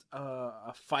lost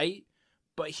a fight,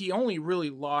 but he only really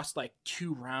lost like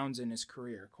 2 rounds in his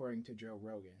career, according to Joe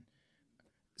Rogan.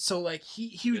 So like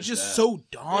he was just so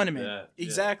dominant.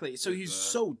 Exactly. So he's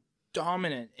so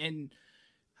dominant. And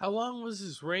how long was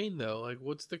his reign though? Like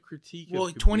what's the critique?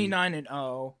 Well,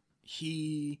 29-0.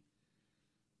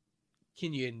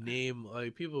 Can you name,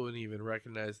 like, people wouldn't even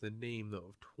recognize the name, though,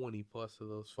 of 20 plus of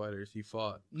those fighters he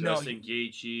fought? Justin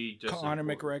Gaethje, Conor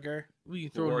McGregor. We can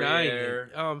throw 9 in.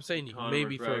 Oh, I'm saying you can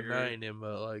maybe throw 9 in,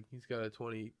 but, like, he's got a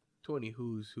 20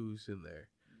 who's in there.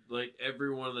 Like,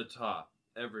 everyone on the top.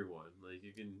 Everyone. Like,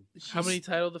 you can... How many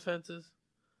title defenses?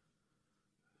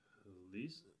 At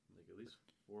least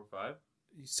 4 or 5.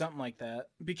 Something like that.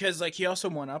 Because, like, he also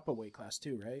went up a weight class,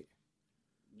 too, right?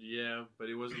 Yeah, but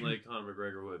he wasn't like Conor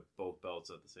McGregor who had both belts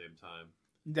at the same time.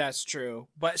 That's true.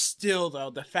 But still, though,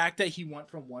 the fact that he went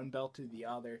from one belt to the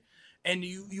other, and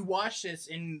you watch this,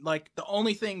 and, like, the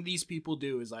only thing these people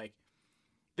do is, like,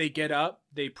 they get up,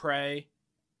 they pray,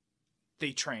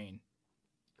 they train.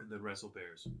 And then wrestle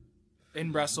bears.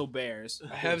 And wrestle bears.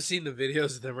 I have seen the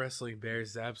videos of them wrestling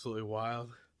bears. It's absolutely wild.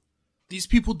 These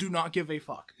people do not give a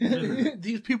fuck.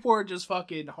 These people are just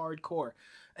fucking hardcore.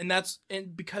 And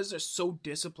because they're so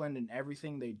disciplined in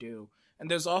everything they do. And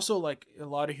there's also like a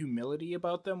lot of humility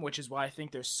about them, which is why I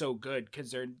think they're so good,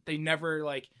 because they never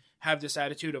like have this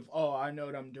attitude of, oh, I know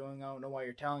what I'm doing, I don't know why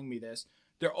you're telling me this.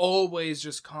 They're always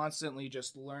just constantly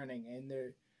just learning, and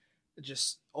they're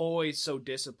just always so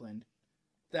disciplined.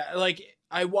 That like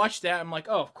I watched that, I'm like,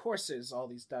 oh, of course there's all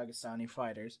these Dagestani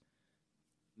fighters.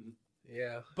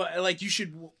 Yeah. But like you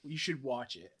should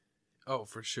watch it. Oh,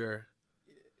 for sure.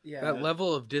 Yeah. That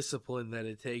level of discipline that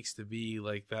it takes to be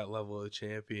like that level of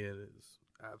champion is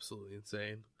absolutely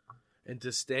insane. And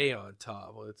to stay on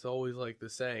top, it's always like the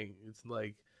saying, it's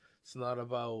like it's not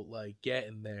about like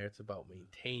getting there, it's about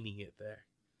maintaining it there.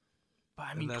 But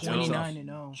I mean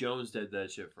 29-0. Jones did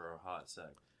that shit for a hot sec.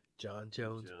 John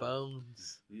Jones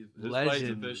Bones. His fight's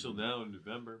official now in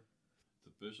November.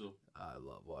 It's official. I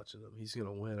love watching him. He's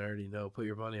gonna win. I already know. Put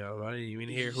your money on him. I didn't even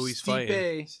hear who he's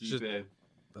fighting.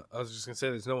 I was just gonna say,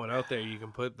 there's no one out there you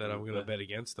can put that I'm gonna bet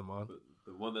against him on.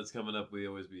 The one that's coming up, we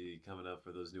always be coming up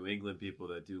for those New England people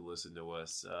that do listen to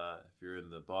us. If you're in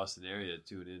the Boston area,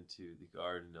 tune into the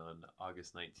Garden on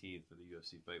August 19th for the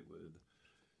UFC fight with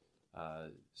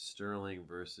Sterling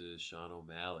versus Sean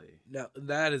O'Malley. Now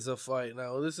that is a fight.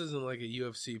 Now this isn't like a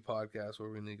UFC podcast where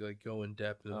we're gonna like go in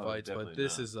depth in fights, but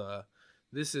this is a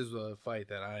fight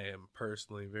that I am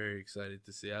personally very excited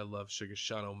to see. I love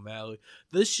Sean O'Malley,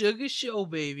 the Sugar Show,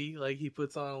 baby. Like he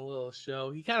puts on a little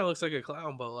show. He kind of looks like a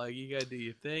clown, but like you gotta do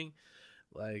your thing.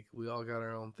 Like we all got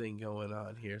our own thing going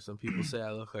on here. Some people say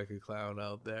I look like a clown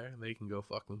out there. They can go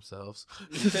fuck themselves.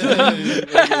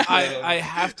 I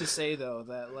have to say though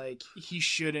that like he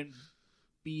shouldn't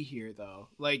be here though.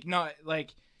 Like not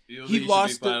like he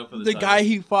lost the guy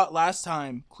he fought last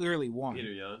time. Clearly won.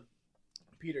 Peter Yan.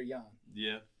 Peter Yan.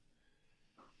 Yeah.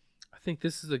 think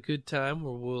this is a good time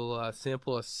where we'll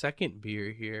sample a second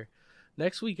beer here.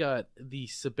 Next, we got the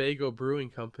Sebago Brewing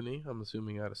Company. I'm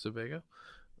assuming out of Sebago.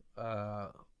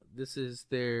 This is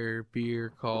their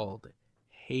beer called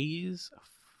Haze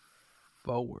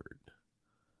Forward.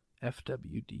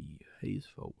 FWD, Haze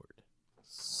Forward.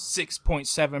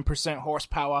 6.7%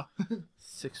 horsepower.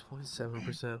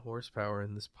 6.7% horsepower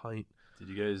in this pint. Did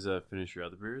you guys finish your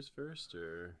other beers first,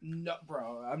 or? No,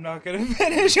 bro. I'm not going to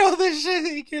finish all this shit.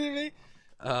 Are you kidding me?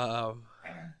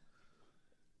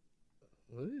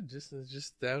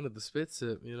 Just down to the spit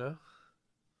sip, you know?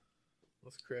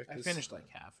 Let's crack this. I finished like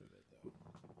half of it, though.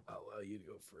 I'll allow you to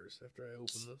go first after I open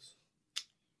this.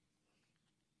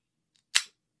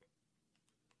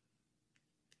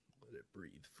 Let it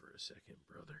breathe for a second,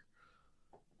 brother.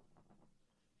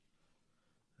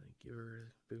 Give her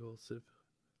a big old sip.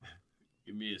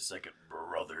 Give me a second,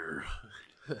 brother.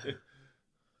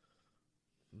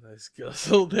 Nice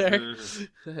guzzle there.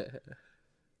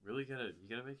 Really you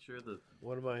gotta make sure that.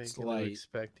 What am I going to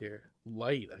expect here?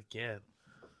 Light again.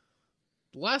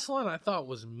 The last one I thought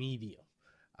was medium.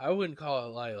 I wouldn't call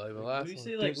it light. Like the last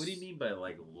one. What do you mean by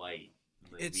like light?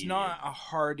 Like it's medium? not a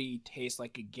hearty taste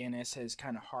like a Guinness is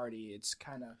kind of hearty. It's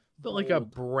kind of but like a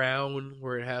brown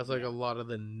where it has like a lot of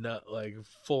the nut like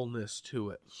fullness to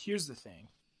it. Here's the thing.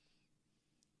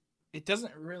 It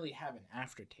doesn't really have an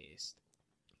aftertaste.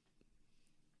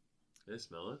 Can I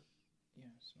smell it? Yeah,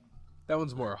 smell it. That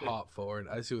one's more hop forward.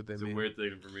 I see what they mean. It's a weird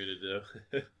thing for me to do.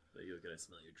 Like, can I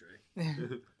smell your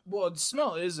drink? Well, the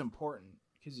smell is important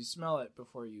because you smell it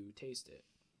before you taste it.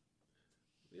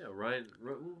 Yeah, Ryan,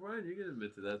 you can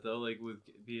admit to that though. Like with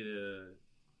being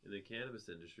in the cannabis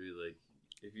industry, like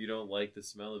if you don't like the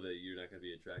smell of it, you're not gonna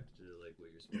be attracted to like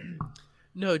what you're smoking.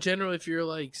 No, generally, if you're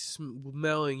like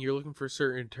smelling, you're looking for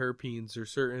certain terpenes or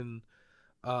certain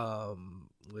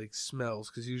like smells,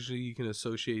 because usually you can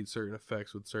associate certain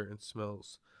effects with certain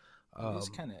smells. It's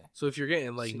kind of so if you're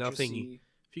getting like citrusy. nothing,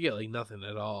 if you get like nothing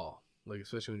at all, like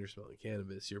especially when you're smelling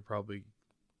cannabis, you're probably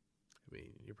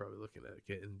looking at it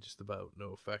getting just about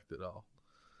no effect at all.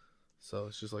 So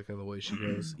it's just like on the way she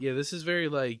goes. Yeah, this is very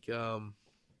like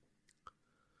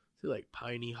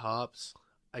piney hops.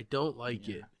 I don't like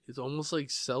it. It's almost like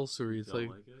seltzery. It's like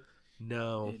it?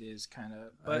 No. It is kind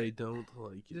of. I don't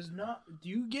like it. Does not. Do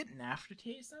you get an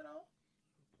aftertaste at all?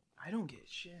 I don't get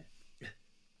shit.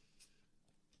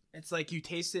 It's like you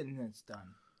taste it and then it's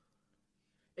done.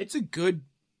 It's a good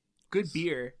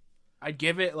beer. I'd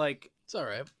give it like it's all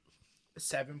right.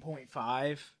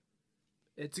 7.5.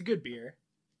 It's a good beer,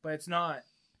 but it's not.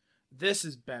 This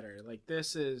is better. Like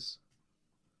this is.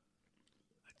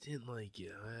 I didn't like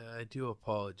it. I do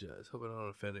apologize. Hope I don't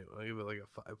offend anyone. I'll give it like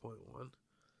a 5.1.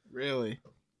 Really?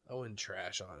 I wouldn't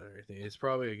trash on it or anything. It's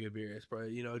probably a good beer. It's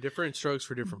probably, different strokes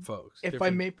for different folks. If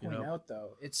I may point out,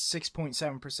 though, it's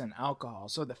 6.7% alcohol.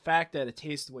 So the fact that it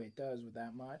tastes the way it does with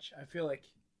that much, I feel like...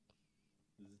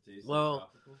 Does it taste well, like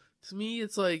tropical? To me,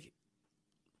 it's like...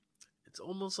 It's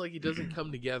almost like it doesn't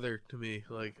come together to me.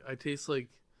 Like, I taste like...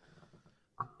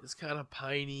 It's kind of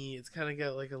piney. It's kind of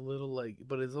got like a little like...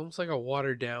 But it's almost like a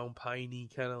watered-down, piney,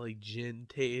 kind of like gin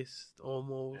taste,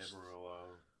 almost. Amarillo.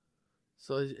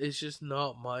 So it's just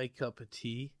not my cup of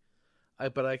tea.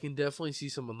 But I can definitely see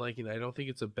someone liking it. I don't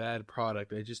think it's a bad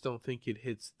product. I just don't think it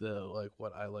hits the like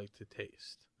what I like to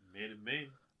taste. Made in Maine.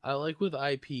 I like with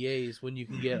IPAs when you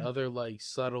can get other like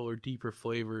subtle or deeper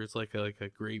flavors like a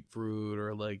grapefruit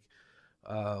or like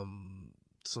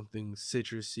something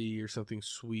citrusy or something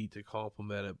sweet to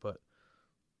complement it. But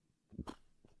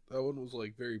that one was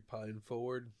like very pine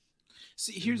forward.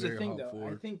 See, here's the thing, though.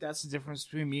 I think that's the difference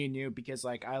between me and you because,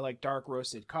 like, I like dark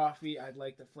roasted coffee. I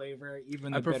like the flavor,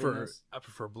 even the bitterness. I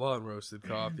prefer blonde roasted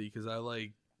coffee because I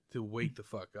like to wake the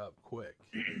fuck up quick.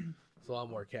 There's a lot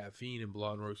more caffeine in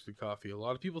blonde roasted coffee. A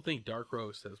lot of people think dark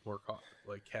roast has more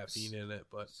caffeine in it,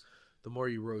 but the more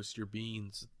you roast your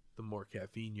beans, the more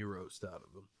caffeine you roast out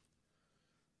of them.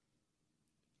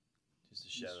 Just a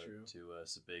shout out to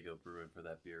Sebago Brewing for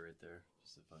that beer right there.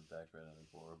 Just a fun fact right out of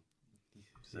the forum.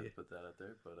 Just had to put that out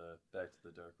there, but back to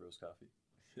the dark roast coffee.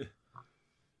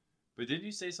 But didn't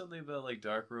you say something about like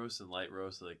dark roast and light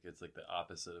roast? Like it's like the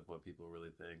opposite of what people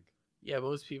really think. Yeah,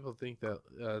 most people think that.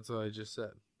 That's what I just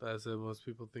said. I said most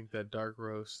people think that dark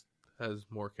roast has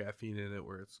more caffeine in it,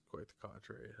 where it's quite the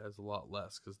contrary. It has a lot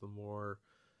less because the more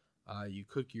you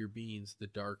cook your beans, the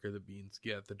darker the beans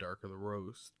get, the darker the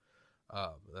roast.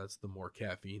 That's the more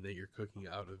caffeine that you're cooking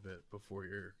out of it before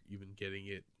you're even getting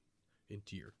it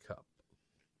into your cup.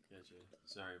 Gotcha.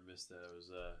 Sorry, I missed that. I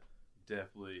was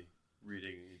definitely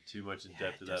reading too much in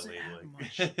depth of that labeling.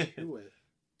 Have much to it.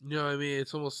 No, I mean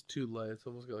it's almost too light. It's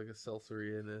almost got like a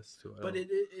seltzer-ness to it. But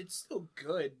it's still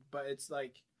good. But it's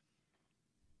like,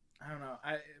 I don't know.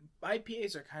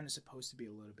 IPAs are kind of supposed to be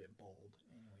a little bit bold,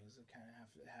 anyways. They kind of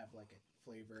have to have like a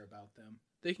flavor about them.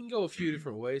 They can go a few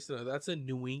different ways. So that's a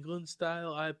New England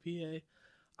style IPA.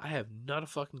 I have not a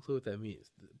fucking clue what that means.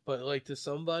 But like to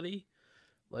somebody,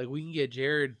 like we can get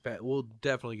Jared back. We'll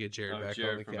definitely get Jared back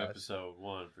Jared on the from cast. episode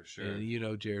 1 for sure. And you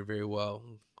know Jared very well.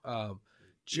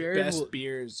 Jared Best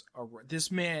beers are.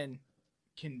 This man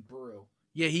can brew.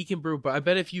 Yeah, he can brew, but I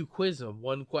bet if you quiz him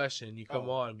one question, you come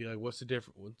Oh. on and be like, "What's the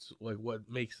difference? Like, what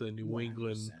makes the New 100%.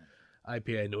 England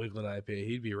IPA?"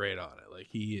 He'd be right on it. Like,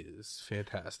 he is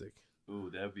fantastic. Ooh,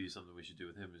 that would be something we should do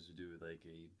with him. Is to do like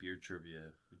a beer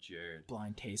trivia with Jared.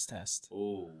 Blind taste test.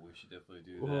 Oh, we should definitely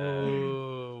do that.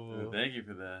 Oh, Thank you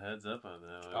for that heads up on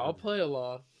that one. I'll play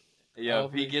along. Yeah,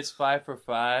 if he gets 5 for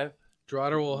 5,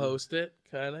 Drotter will host it,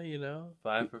 kind of, you know.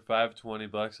 5 for 5,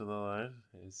 $20 on the line,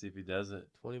 and see if he does it.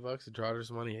 $20 of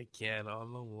Drotter's money again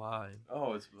on the line.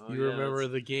 Oh, You remember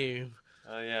the game?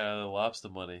 Oh yeah, the lobster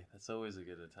money. That's always a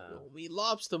good time. You owe me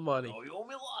lobster money. Oh, you owe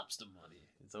me lobster money.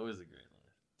 It's always a great line.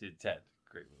 Dude, Ted,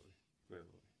 great movie. Great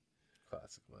movie.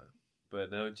 Classic line. But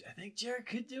no, I think Jared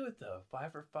could do it though.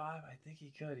 5 for 5, I think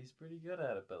he could. He's pretty good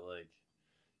at it, but like,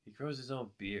 he grows his own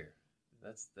beer.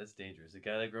 That's dangerous. The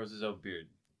guy that grows his own beer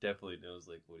definitely knows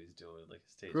like what he's doing, like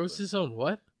his taste. Grows his own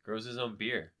what? Grows his own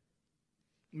beer.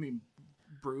 I mean,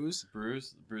 brews.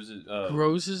 Brews. Grows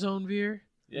his own beer?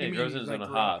 Yeah, he grows his own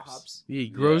hops. Yeah, he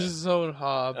grows his own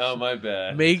hops. Oh, my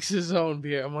bad. Makes his own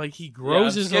beer. I'm like, he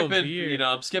grows his own beer. You know,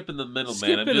 I'm skipping the middleman.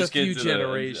 Skipping I'm just a few getting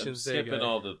generations. I'm skipping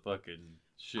all the fucking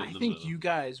shit. I think you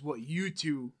guys, what you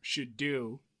two should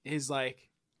do is like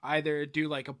either do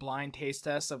like a blind taste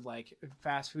test of like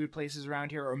fast food places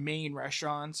around here or Maine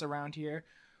restaurants around here,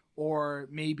 or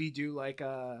maybe do like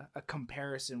a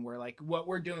comparison where like what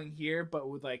we're doing here, but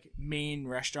with like Maine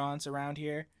restaurants around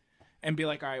here. And be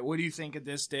like, all right, what do you think of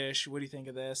this dish? What do you think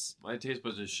of this? My taste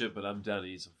buds are shit, but I'm down to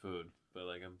eat some food. But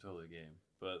like, I'm totally game.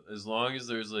 But as long as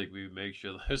there's like, we make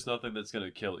sure there's nothing that's gonna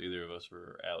kill either of us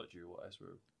for allergy wise,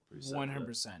 we're pretty set for that.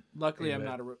 100%. Luckily, I'm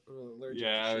Amen. not allergic.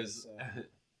 Yeah, to I shit, was. so.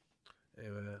 Hey,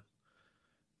 man.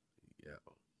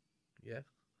 Yeah.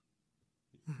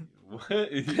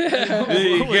 What? You're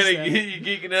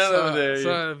geeking out over there.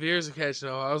 So beers are catching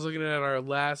on. I was looking at our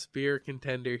last beer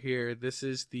contender here. This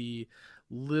is the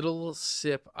Little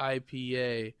Sip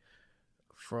IPA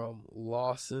from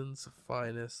Lawson's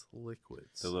Finest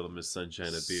Liquids. The Little Miss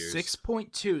Sunshine of beers.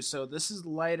 6.2, so this is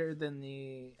lighter than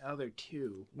the other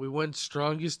two. We went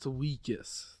strongest to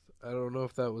weakest. I don't know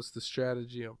if that was the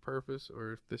strategy on purpose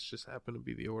or if this just happened to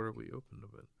be the order we opened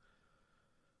them in.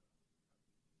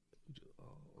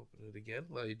 I'll open it again.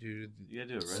 Let you do. You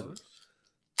gotta do it right.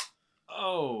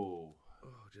 Oh,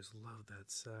 just love that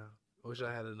sound. I wish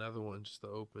I had another one just to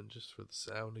open just for the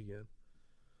sound again.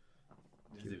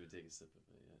 didn't even take a sip of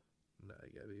it yet. Nah,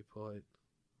 you gotta be polite.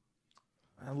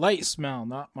 A light smell,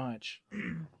 not much.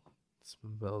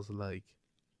 Smells like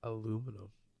aluminum.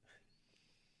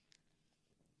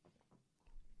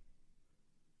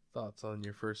 Thoughts on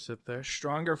your first sip there?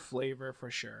 Stronger flavor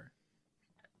for sure.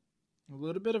 A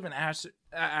little bit of an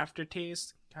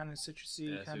aftertaste, kind of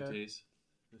citrusy, kind of. taste.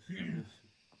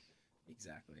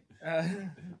 Exactly.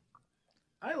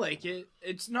 I like it.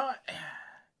 It's not.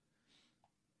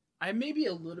 I maybe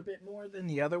a little bit more than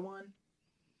the other one.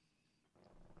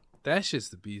 That's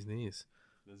just the bee's knees.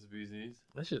 That's the bee's knees.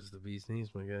 That's just the bee's knees,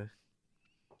 my guy.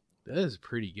 That is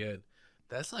pretty good.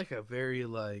 That's like a very,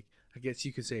 like, I guess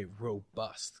you could say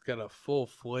robust. Got a full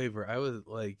flavor. I was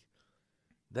like,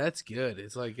 that's good.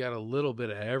 It's like got a little bit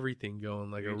of everything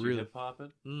going. Like a really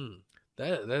popping.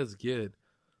 That is good.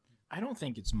 I don't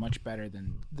think it's much better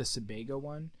than the Sebago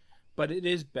one, but it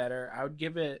is better. I would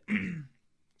give it.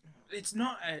 It's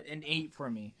not an 8 for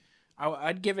me.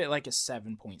 I'd give it like a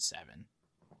 7.7.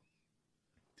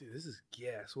 Dude, this is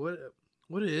gas.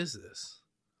 What is this?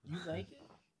 You like it?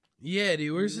 Yeah,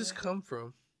 dude. Where's this come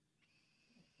from?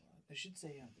 I should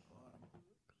say on the bottom.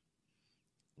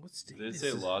 What state Did it is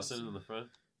say this? Lawson in the front?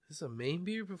 Is this a Maine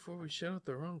beer before we shout out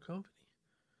the wrong company?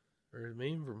 Or is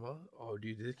Maine, Vermont? Oh,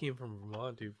 dude, this came from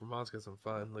Vermont, dude. Vermont's got some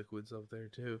fine liquids up there,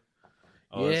 too.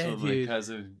 Oh, yeah, that's when dude. my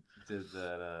cousin did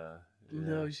that. Yeah.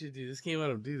 No, you should do. This came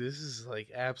out of, dude, this is,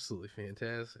 like, absolutely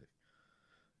fantastic.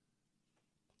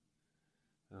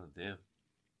 Oh, damn.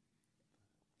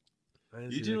 I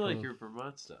didn't You see do that like coming. your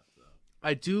Vermont stuff, though.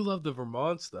 I do love the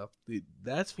Vermont stuff. Dude,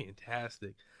 that's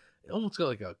fantastic. It almost got,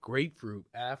 like, a grapefruit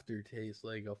aftertaste,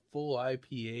 like a full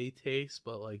IPA taste,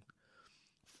 but, like,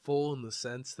 full in the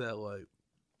sense that, like,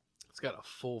 it's got a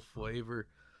full flavor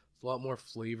a lot more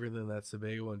flavor than that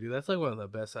Sebago one, dude. That's like one of the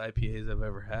best IPAs I've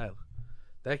ever had.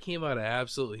 That came out of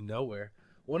absolutely nowhere.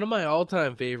 One of my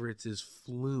all-time favorites is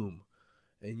Flume,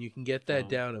 and you can get that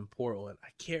down in Portland. I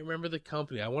can't remember the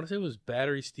company. I want to say it was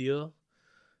Battery Steel.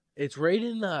 It's right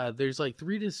in, there's like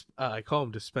I call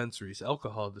them dispensaries,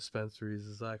 alcohol dispensaries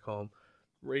as I call them,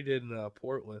 right in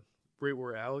Portland, right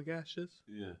where Allagash is.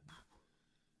 Yeah.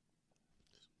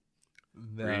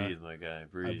 Breathe, my guy,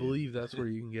 breathe. I believe that's where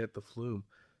you can get the Flume.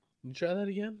 Can you try that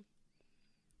again?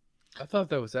 I thought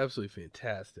that was absolutely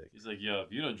fantastic. He's like, yo,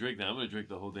 if you don't drink that, I'm going to drink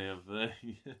the whole damn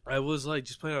thing. I was like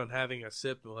just planning on having a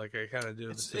sip like I kind of did.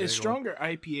 It's stronger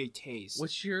IPA taste.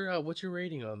 What's your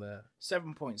rating on that?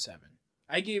 7.7.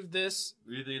 I gave this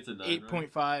Do you think it's a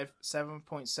 9? 8.5,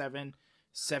 7.7,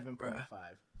 7.5.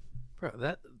 Bro,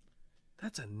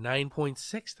 that's a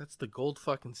 9.6. That's the gold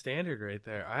fucking standard right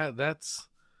there.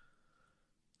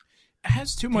 It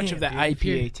has too much of that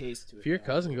IPA taste to it. If your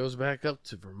cousin goes back up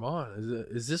to Vermont,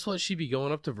 is this what she'd be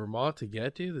going up to Vermont to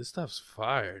get to? This stuff's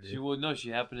fire, dude. She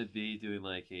happened to be doing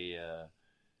like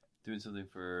doing something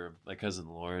for my cousin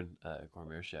Lauren.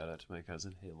 Cormier, shout out to my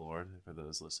cousin. Hey Lauren, for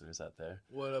those listeners out there.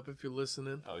 What up if you're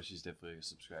listening? Oh, she's definitely a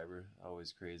subscriber.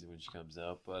 Always crazy when she comes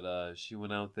out. But she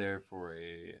went out there for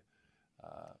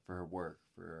her work,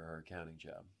 for her accounting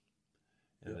job.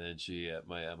 And then she,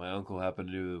 my uncle happened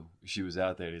to know she was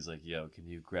out there, and he's like, "Yo, can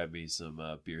you grab me some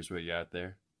beers while you're out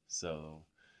there?" So,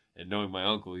 and knowing my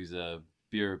uncle, he's a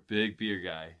big beer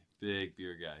guy,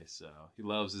 so he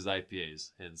loves his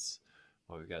IPAs. Hence,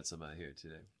 why we got some out here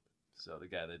today. So the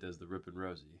guy that does the Rip and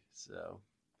Rosie. So,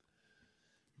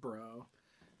 bro,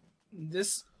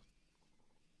 this,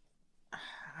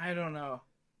 I don't know.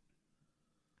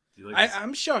 Do you like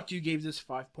I'm shocked you gave this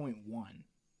 5.1. Do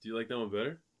you like that one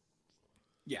better?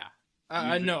 Yeah.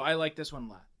 No, I like this one a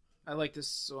lot. I like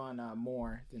this one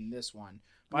more than this one.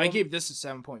 But I gave this a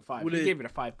 7.5. You gave it a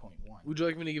 5.1. Would you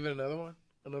like me to give it another one?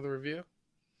 Another review?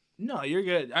 No, you're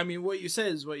good. I mean, what you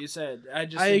said is what you said.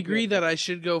 I agree that I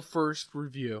should go first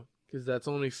review, because that's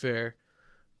only fair.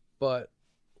 But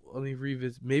let me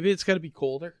revisit. Maybe it's got to be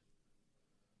colder.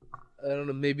 I don't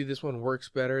know. Maybe this one works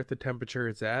better at the temperature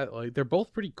it's at. Like, they're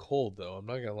both pretty cold, though. I'm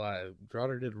not gonna lie.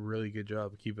 Trotter did a really good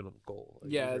job of keeping them cold.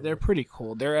 Like, yeah, they're pretty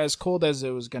cold. They're as cold as it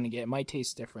was gonna get. It might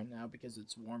taste different now because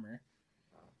it's warmer.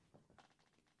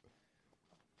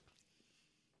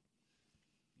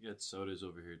 You got sodas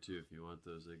over here too, if you want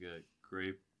those. I got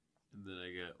grape, and then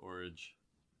I got orange.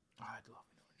 Oh, I'd love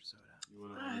an orange soda. You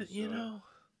want an orange soda? You know,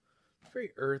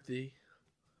 very earthy.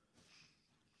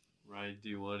 Ryan, do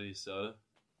you want any soda?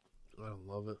 I don't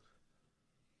love it.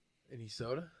 Any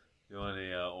soda? You want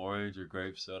a orange or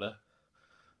grape soda?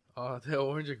 Oh, the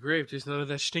orange or grape. Just none of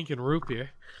that stinking root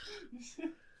beer.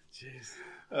 Jeez.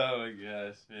 Oh my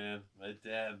gosh, man. My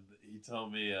dad, he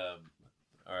told me,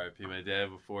 R.I.P. My dad,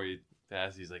 before he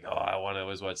passed, he's like, oh, I want to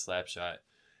always watch Slapshot.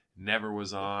 Never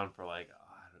was on for like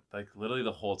literally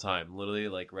the whole time. Literally,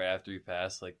 like right after he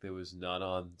passed, like there was none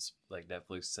on like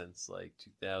Netflix since like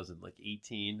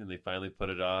 2018, and they finally put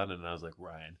it on, and I was like,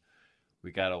 Ryan,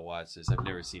 we gotta watch this. I've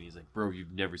never seen. He's like, bro,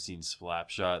 you've never seen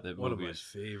Slapshot? That one movie of my is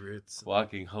favorites.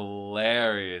 fucking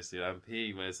hilarious, dude. I'm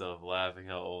peeing myself laughing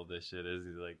how old this shit is.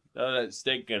 He's like, oh, that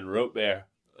stinking root beer.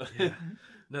 Yeah.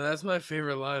 No, that's my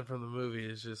favorite line from the movie.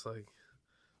 It's just like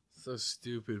so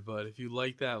stupid, but if you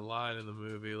like that line in the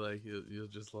movie, like you'll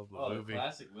just love the movie. The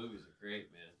classic movies are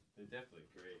great, man. They're definitely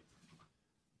great.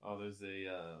 Oh, there's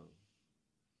a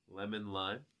lemon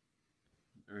lime.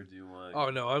 Or do you want? Oh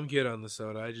no, I'm good on the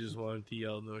soda. I just wanted to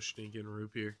yell no stinking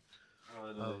root beer.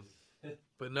 Oh, no.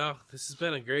 But no, this has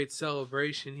been a great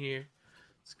celebration here.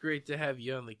 It's great to have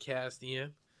you on the cast,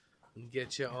 Ian, and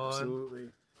get you on. Absolutely.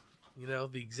 You know,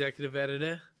 the executive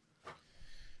editor,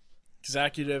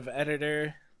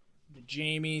 the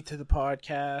Jamie to the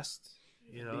podcast.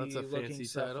 You know, that's a fancy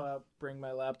title. Up, bring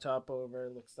my laptop over,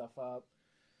 look stuff up.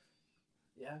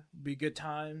 Yeah, be good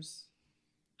times.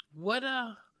 What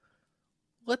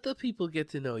let the people get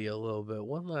to know you a little bit.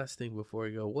 One last thing before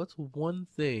we go. What's one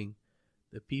thing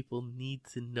that people need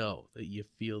to know that you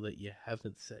feel that you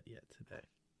haven't said yet today?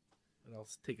 And I'll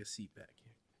take a seat back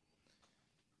here.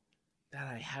 That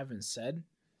I haven't said?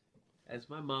 As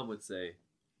my mom would say,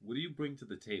 what do you bring to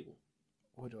the table?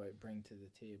 What do I bring to the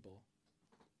table?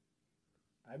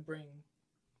 I bring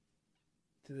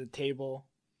to the table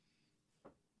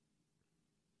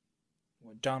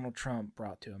what Donald Trump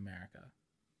brought to America.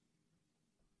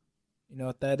 You know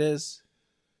what that is?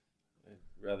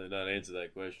 I'd rather not answer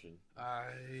that question.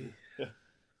 I'm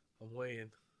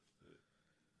waiting.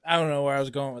 I don't know where I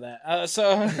was going with that.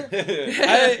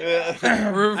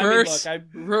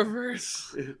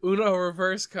 Reverse Uno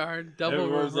reverse card, double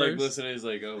Everyone's reverse. like listening. Is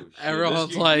like, oh shit.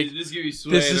 Everyone's like, this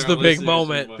is the big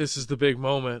moment. This is the big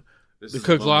moment. The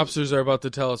Cooked Lobsters are about to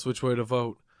tell us which way to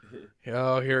vote.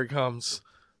 Oh, here it comes.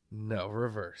 No,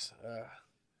 reverse.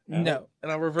 No.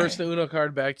 And I'll reverse the Uno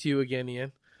card back to you again,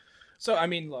 Ian. So, I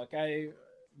mean, look, I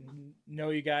know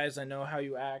you guys. I know how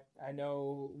you act. I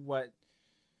know what...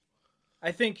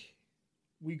 I think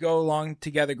we go along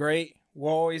together great.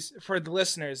 We're always... For the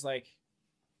listeners, like,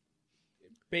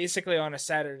 basically on a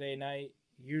Saturday night,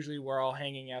 usually we're all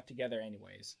hanging out together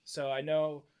anyways. So I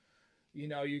know,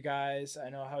 you guys. I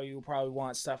know how you probably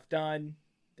want stuff done.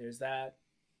 There's that.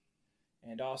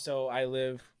 And also, I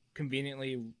live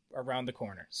conveniently around the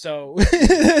corner. So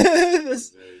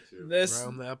this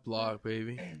around that block,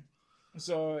 baby.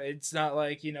 So it's not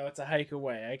like, it's a hike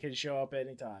away. I can show up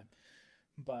anytime.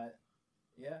 But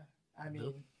yeah, I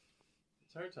mean,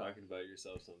 it's hard talking about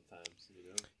yourself sometimes,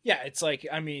 Yeah, it's like,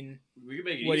 I mean, we can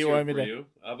make it what easier do you want me for to... you.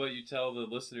 How about you tell the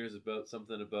listeners about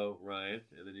something about Ryan,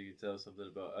 and then you can tell something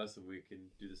about us, and we can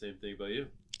do the same thing about you.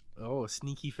 Oh, a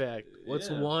sneaky fact. What's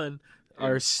Yeah. one?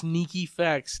 Our sneaky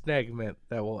facts segment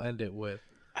that we'll end it with.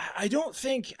 I don't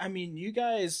think, I mean, you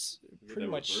guys pretty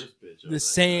much the the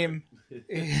same.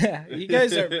 Yeah, you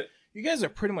guys are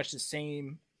pretty much the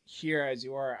same here as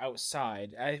you are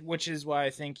outside, which is why I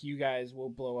think you guys will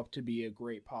blow up to be a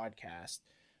great podcast.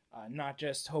 Not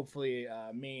just hopefully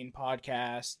a Maine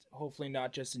podcast, hopefully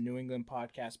not just a New England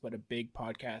podcast, but a big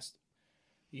podcast.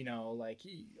 Like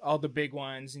all the big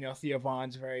ones. Theo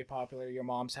Vaughn's very popular. Your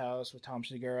Mom's House with Tom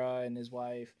Segura and his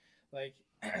wife. Like,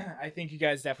 I think you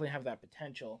guys definitely have that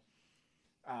potential.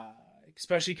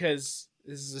 Especially because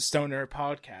this is a stoner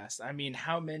podcast. I mean,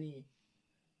 how many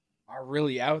are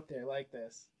really out there like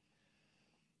this?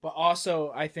 But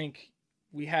also, I think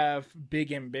we have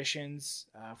big ambitions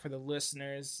for the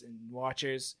listeners and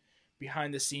watchers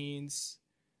behind the scenes.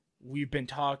 We've been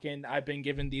talking. I've been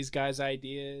giving these guys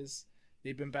ideas.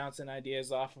 They've been bouncing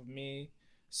ideas off of me.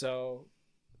 So,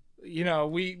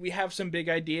 we have some big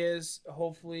ideas,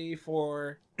 hopefully,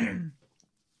 for...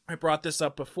 I brought this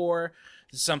up before.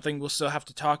 This is something we'll still have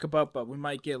to talk about, but we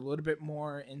might get a little bit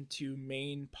more into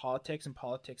Maine politics and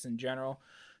politics in general.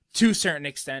 To a certain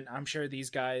extent, I'm sure these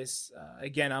guys...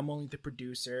 again, I'm only the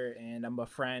producer, and I'm a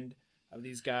friend of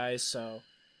these guys, so...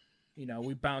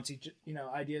 we bounce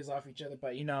ideas off each other,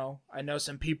 but I know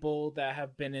some people that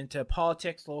have been into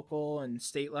politics, local and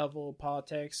state level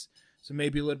politics. So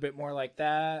maybe a little bit more like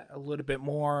that, a little bit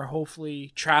more,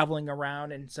 hopefully traveling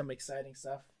around and some exciting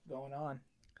stuff going on.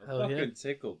 I'm fucking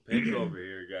tickled pink over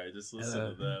here, guy. Just listen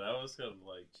to that. I was kind of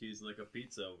like cheesing like a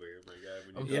pizza over here, my guy,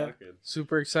 when you're talking.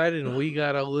 Super excited, and we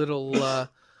got a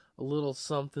little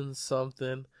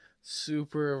something.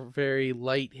 Super very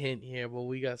light hint here, but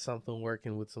we got something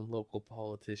working with some local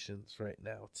politicians right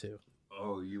now too.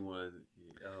 Oh,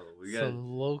 we got some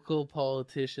local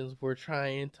politicians. We're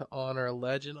trying to honor a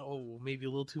legend. Oh, maybe a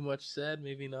little too much said,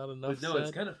 maybe not enough. But no, said.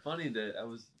 it's kind of funny that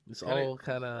It's all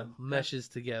kind of meshes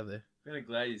together. I'm kind of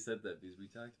glad you said that because we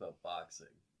talked about boxing.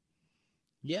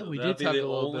 Yeah, so we did talk a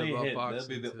little bit about boxing.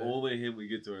 That'd be the only hint we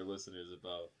get to our listeners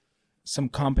about some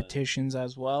competitions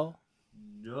as well.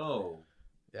 No.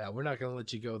 Yeah, we're not going to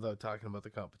let you go without talking about the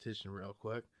competition real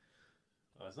quick.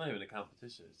 Oh, it's not even a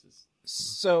competition. It's just...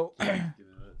 So,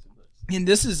 and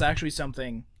this is actually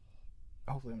something...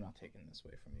 Hopefully I'm not taking this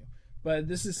away from you. But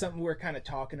this is something we're kind of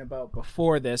talking about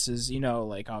before this is,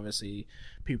 like, obviously,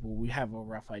 we have a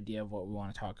rough idea of what we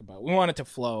want to talk about. We want it to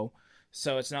flow.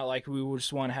 So it's not like we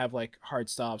just want to have, like, hard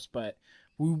stops. But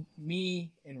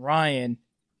me and Ryan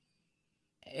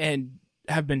and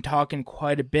have been talking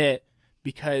quite a bit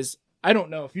because... I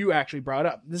don't know if you actually brought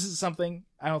up. This is something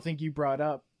I don't think you brought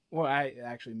up. Well, I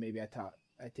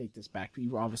take this back.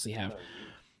 You obviously have.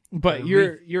 But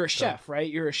you're a chef,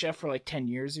 right? You're a chef for like 10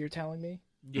 years, you're telling me?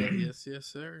 Yeah, yes,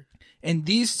 sir. And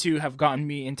these two have gotten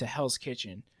me into Hell's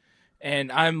Kitchen.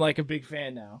 And I'm like a big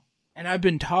fan now. And I've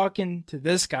been talking to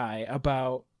this guy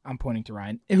about, I'm pointing to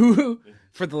Ryan,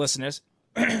 for the listeners,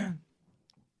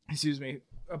 excuse me,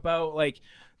 about like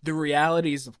the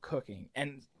realities of cooking.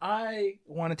 And I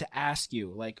wanted to ask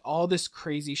you, like, all this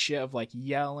crazy shit of like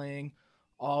yelling,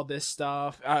 all this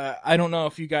stuff. I don't know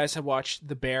if you guys have watched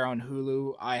The Bear on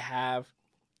Hulu. I have.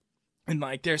 And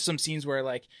like, there's some scenes where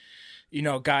like,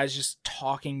 guys just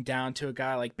talking down to a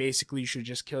guy, like basically you should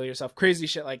just kill yourself. Crazy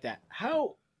shit like that.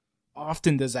 How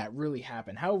often does that really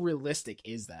happen? How realistic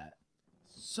is that?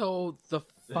 So the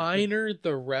finer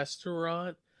the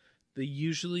restaurant,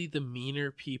 usually the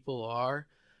meaner people are.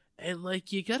 And,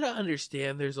 like, you gotta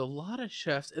understand, there's a lot of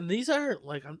chefs, and these aren't,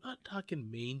 like, I'm not talking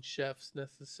Maine chefs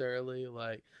necessarily,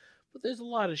 like, but there's a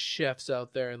lot of chefs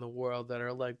out there in the world that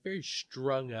are, like, very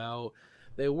strung out.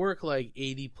 They work, like,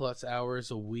 80-plus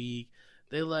hours a week.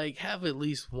 They, like, have at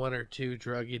least one or two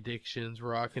drug addictions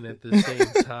rocking at the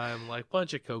same time, like,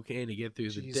 bunch of cocaine to get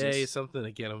through the day, something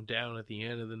to get them down at the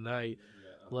end of the night.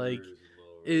 Yeah, like,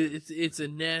 it's a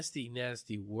nasty,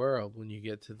 nasty world when you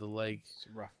get to the, like,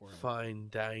 fine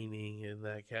dining and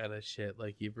that kind of shit.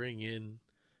 Like, you bring in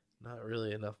not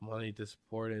really enough money to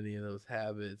support any of those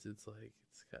habits. It's like,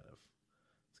 it's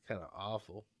kind of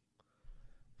awful.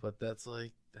 But that's,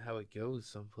 like, how it goes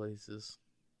some places.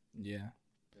 Yeah.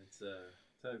 It's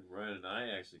how Ryan and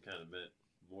I actually kind of met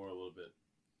more a little bit.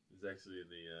 It's actually in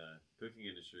the cooking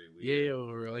industry. We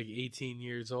were like 18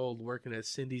 years old working at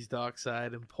Cindy's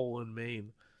Dockside in Poland,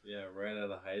 Maine. Yeah, right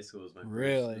out of high school was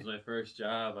my first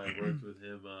job. I worked with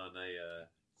him on a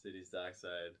Cindy's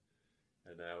Dockside,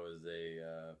 and I was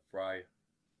a fry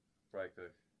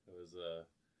cook.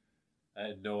 I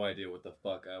had no idea what the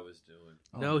fuck I was doing.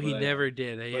 No, he never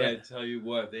did. But I tell you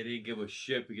what, they didn't give a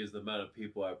shit because of the amount of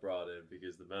people I brought in,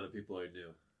 because the amount of people I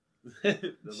knew.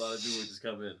 A lot of people would just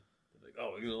come in. Like,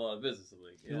 oh, we're doing a lot of business. I'm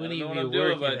like, yeah, I don't know what I'm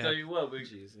doing, but I tell you what,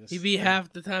 he'd be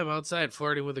half the time outside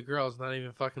flirting with the girls, not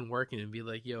even fucking working, and be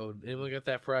like, yo, anyone got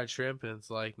that fried shrimp? And it's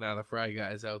like, nah, the fry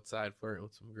guy's outside flirting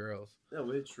with some girls. No,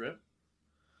 we had shrimp.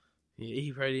 Yeah,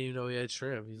 he probably didn't even know we had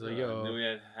shrimp. He's like, yo. And then we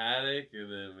had haddock,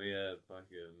 and then we had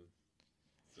fucking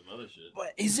some other shit.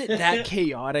 But is it that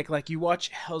chaotic? Like, you watch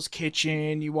Hell's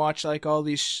Kitchen, you watch, like, all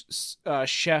these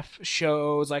chef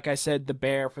shows. Like I said, The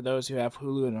Bear, for those who have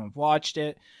Hulu and have watched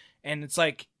it. And it's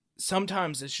like,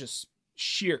 sometimes it's just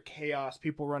sheer chaos,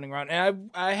 people running around. And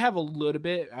I have a little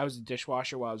bit. I was a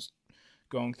dishwasher while I was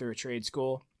going through a trade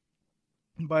school.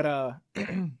 But,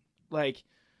 like,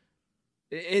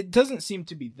 it doesn't seem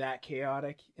to be that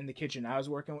chaotic in the kitchen I was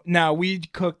working with. Now, we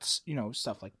cooked,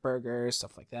 stuff like burgers,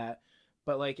 stuff like that.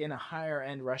 But, like, in a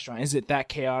higher-end restaurant, is it that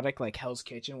chaotic, like Hell's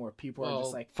Kitchen, where people are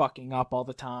just, like, fucking up all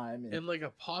the time? In, like,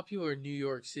 a popular New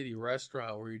York City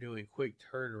restaurant where you're doing quick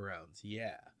turnarounds,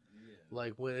 yeah.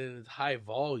 Like, when it's high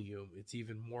volume, it's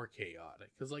even more chaotic.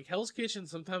 Because, like, Hell's Kitchen,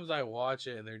 sometimes I watch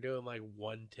it, and they're doing, like,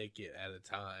 one ticket at a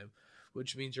time,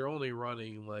 which means you're only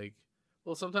running, like...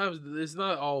 Well, sometimes it's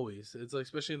not always. It's, like,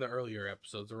 especially in the earlier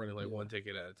episodes, they're running, like, one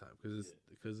ticket at a time. Because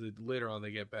later on,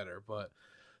 they get better. But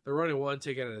they're running one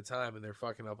ticket at a time, and they're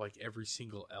fucking up, like, every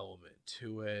single element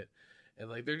to it. And,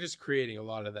 like, they're just creating a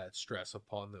lot of that stress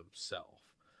upon themselves.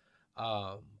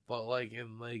 But, like,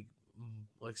 in, like,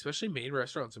 especially Maine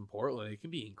restaurants in Portland, it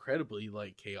can be incredibly,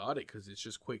 like, chaotic because it's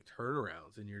just quick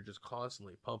turnarounds and you're just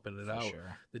constantly pumping it out.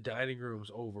 Sure. The dining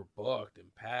room's overbooked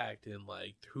and packed and,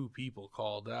 like, 2 people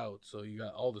called out. So you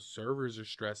got all the servers are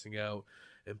stressing out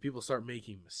and people start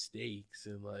making mistakes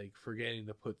and, like, forgetting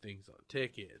to put things on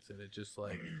tickets. And it just,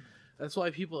 like, that's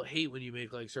why people hate when you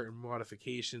make, like, certain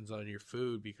modifications on your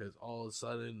food, because all of a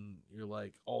sudden you're,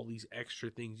 like, all these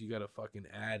extra things you got to fucking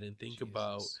add and think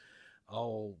about.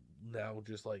 All now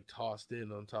just, like, tossed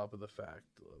in on top of the fact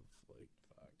of, like,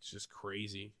 it's just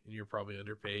crazy, and you're probably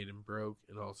underpaid and broke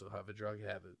and also have a drug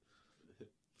habit.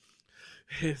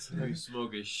 You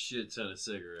smoke a shit ton of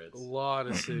cigarettes. A lot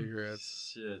of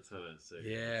cigarettes. Shit ton of cigarettes.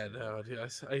 Yeah, no, dude,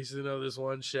 I used to know this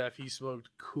one chef. He smoked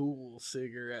cool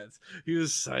cigarettes. He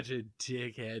was such a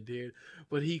dickhead, dude.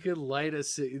 But he could light a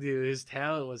dude. His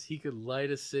talent was he could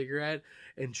light a cigarette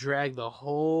and drag the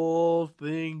whole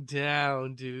thing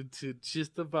down, dude, to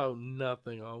just about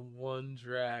nothing on one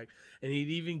drag. And he'd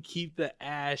even keep the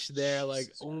ash there,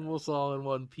 like, almost all in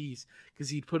one piece,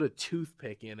 because he'd put a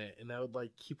toothpick in it, and that would,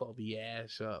 like, keep all the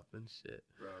ash up and shit.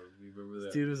 Bro, you remember that?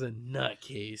 This dude was a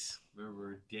nutcase.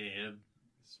 Remember Dan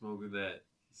smoking that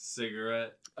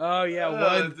cigarette? Oh,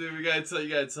 yeah. Dude, you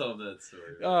gotta tell him that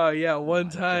story. Right? Oh, yeah.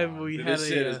 One time we had this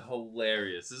shit is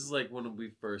hilarious. This is, like, when we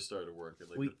first started working.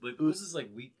 Like, this is, like,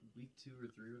 week 2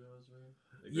 or 3 when I was there.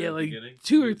 Like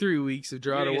 2 or 3 weeks of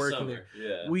drawing to work in there.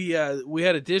 Yeah. We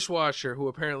had a dishwasher who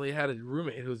apparently had a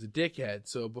roommate who was a dickhead.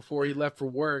 So before he left for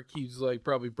work, he was, like,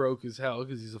 probably broke as hell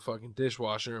because he's a fucking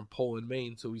dishwasher in Poland,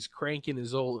 Maine. So he's cranking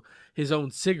his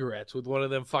own cigarettes with one of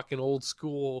them fucking old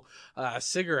school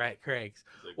cigarette cranks.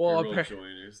 Like pre-roll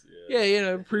joiners.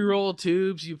 Yeah, pre-roll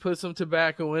tubes. You put some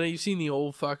tobacco in it. You've seen the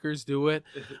old fuckers do it.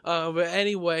 But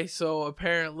anyway, so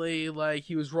apparently, like,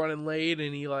 he was running late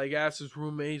and he, like, asked his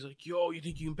roommate, he's like, yo, you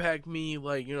think you can pack me,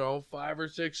 like, 5 or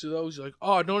 6 of those? He's like,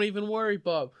 oh, don't even worry,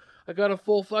 bub. I got a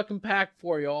full fucking pack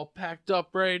for you, all packed up,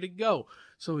 ready to go.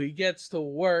 So he gets to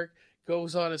work,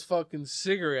 goes on his fucking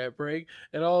cigarette break,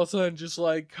 and all of a sudden just,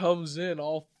 like, comes in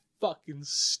all fucking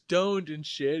stoned and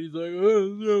shit. He's like, I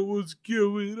don't know what's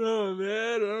going on,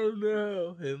 man. I don't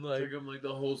know. And like, took him like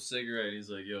the whole cigarette. He's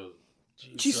like, yo.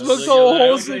 she smoked the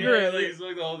whole cigarette. Like, he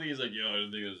smoked the whole thing. He's like, yo, I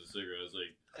didn't think it was a cigarette. I was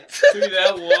like, took me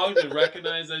that long to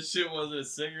recognize that shit wasn't a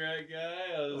cigarette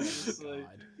guy. I was just like,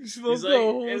 he's like,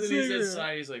 and then he's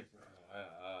inside. He's like,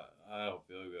 I don't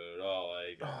feel good at all.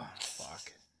 Like, oh,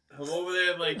 fuck. I'm over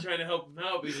there like trying to help him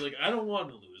out, but he's like, I don't want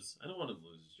him to lose. I don't want him to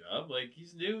lose his job. Like,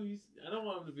 he's new. I don't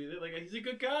want him to be there. Like, he's a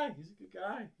good guy. He's a good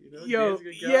guy. You know, yo, he's a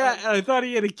good guy. yeah. And I thought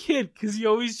he had a kid because he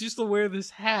always used to wear this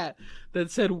hat that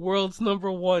said "World's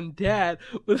 #1 Dad."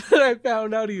 But then I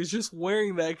found out he was just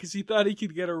wearing that because he thought he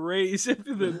could get a raise if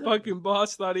the fucking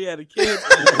boss thought he had a kid.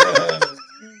 That's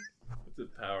a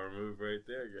power move right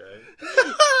there, guys.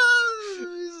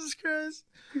 Jesus Christ.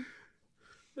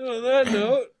 On that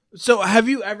note. So, have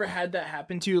you ever had that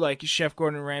happen to you, like Chef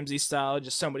Gordon Ramsay style?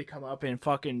 Just somebody come up and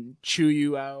fucking chew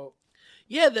you out?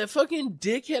 Yeah, that fucking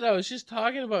dickhead I was just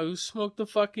talking about who smoked the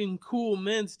fucking cool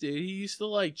mints, dude. He used to,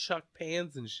 like, chuck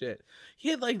pans and shit. He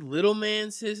had, like, little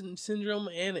man syndrome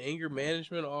and anger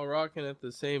management all rocking at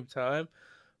the same time.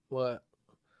 But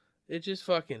it just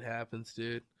fucking happens,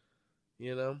 dude.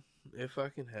 You know? It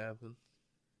fucking happens.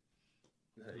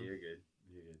 You're good.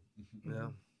 You're good. Yeah.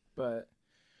 But...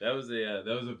 That was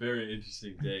a very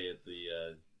interesting day at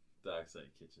the dockside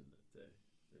kitchen that day,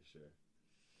 for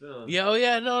sure. Yeah, oh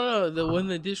yeah, no. When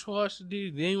the dishwasher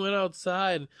dude, they went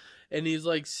outside, and he's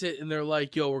like sitting there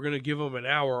like, yo, we're gonna give him an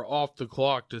hour off the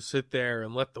clock to sit there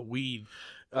and let the weed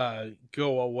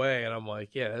go away. And I'm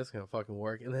like, yeah, that's gonna fucking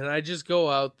work. And then I just go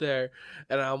out there,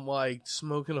 and I'm like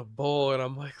smoking a bowl, and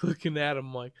I'm like looking at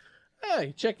him like,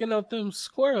 hey, checking out them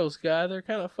squirrels, guy. They're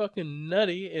kind of fucking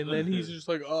nutty. And then he's just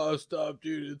like, oh, stop,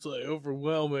 dude. It's like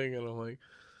overwhelming. And I'm like,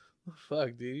 oh,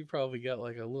 fuck, dude. He probably got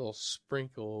like a little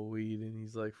sprinkle of weed and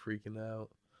he's like freaking out.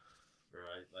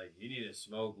 Right. Like, you need to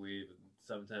smoke weed, but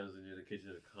sometimes when you're in the kitchen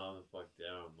to calm the fuck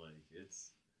down, like,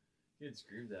 it's getting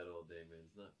screamed at all day, man.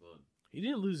 It's not fun. He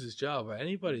didn't lose his job.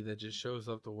 Anybody that just shows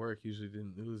up to work usually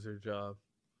didn't lose their job.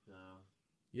 No.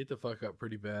 You have to fuck up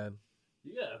pretty bad.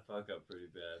 You gotta fuck up pretty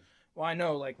bad. Well, I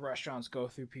know, like, restaurants go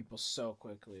through people so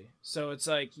quickly. So it's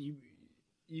like, you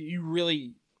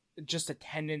really, just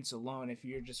attendance alone, if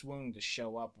you're just willing to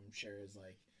show up, I'm sure is,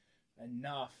 like,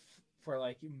 enough for,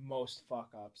 like, most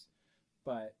fuck-ups.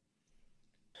 But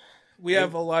we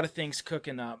have a lot of things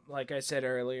cooking up. Like I said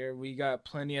earlier, we got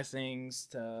plenty of things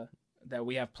that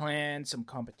we have planned, some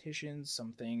competitions,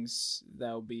 some things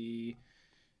that'll be,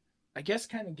 I guess,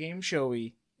 kind of game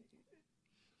showy.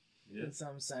 Yeah. In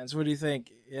some sense. What do you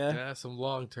think? Yeah, some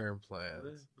long-term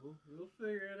plans. We'll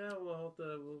figure it out.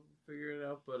 We'll figure it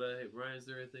out. But Ryan, is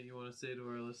there anything you want to say to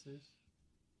our listeners?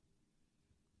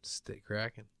 Stay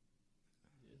cracking.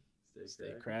 Yeah,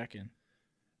 stay cracking.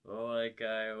 Well, like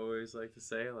I always like to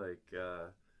say, like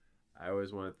I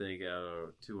always want to thank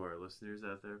to our listeners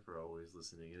out there for always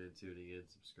listening in and tuning in,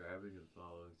 subscribing, and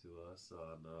following to us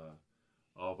on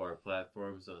all of our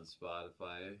platforms on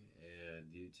Spotify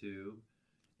and YouTube.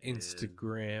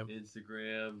 Instagram,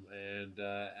 and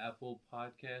Apple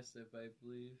Podcasts, if I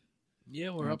believe. Yeah,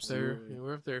 we're up there.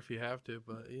 We're up there if you have to,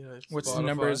 but what's Spotify. The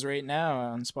numbers right now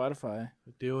on Spotify?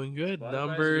 Doing good. Spotify's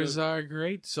Numbers good. are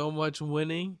great. So much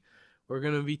winning. We're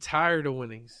gonna be tired of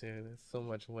winning soon. It's so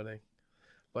much winning.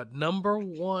 But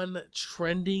 #1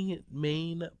 trending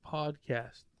Maine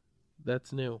podcast.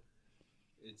 That's new.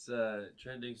 It's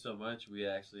trending so much, we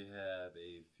actually have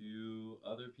a few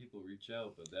other people reach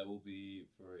out, but that will be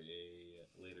for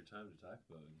a later time to talk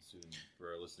about and soon for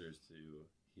our listeners to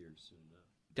hear soon enough.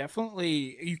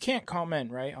 Definitely, you can't comment,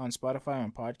 right, on Spotify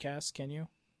on podcasts, can you?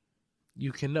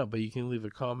 You cannot, but you can leave a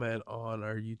comment on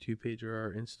our YouTube page or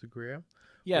our Instagram.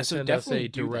 Yeah, or so send definitely us a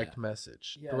direct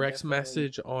message. Yeah, direct definitely.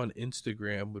 message on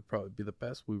Instagram would probably be the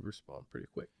best. We respond pretty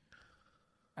quick.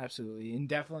 Absolutely, and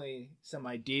definitely some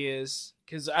ideas,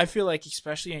 because I feel like,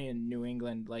 especially in New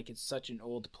England, like, it's such an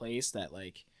old place that,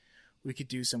 like, we could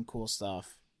do some cool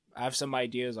stuff. I have some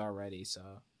ideas already, so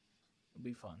it'll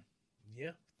be fun.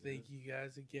 Yeah, thank you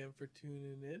guys again for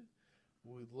tuning in.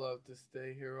 We'd love to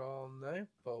stay here all night,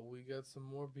 but we got some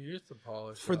more beers to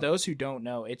polish. For up. those who don't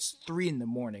know, it's 3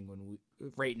 a.m.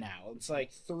 right now. It's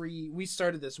like 3. We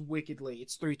started this wicked late.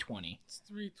 It's 3:20. It's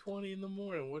 3:20 in the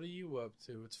morning. What are you up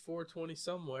to? It's 4:20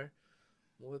 somewhere.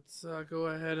 Let's go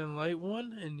ahead and light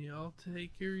one, and y'all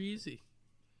take her easy.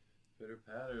 Pitter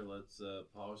patter, let's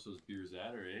polish those beers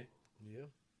at her, eh? Yeah.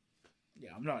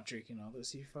 Yeah, I'm not drinking all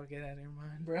this. You fucking out of your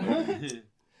mind, bro.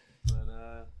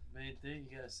 But main thing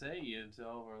you gotta say to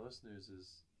all of our listeners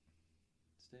is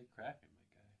stay cracking, my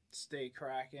guy. Stay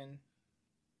cracking.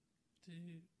 Do,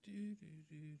 do, do,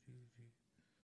 do, do, do.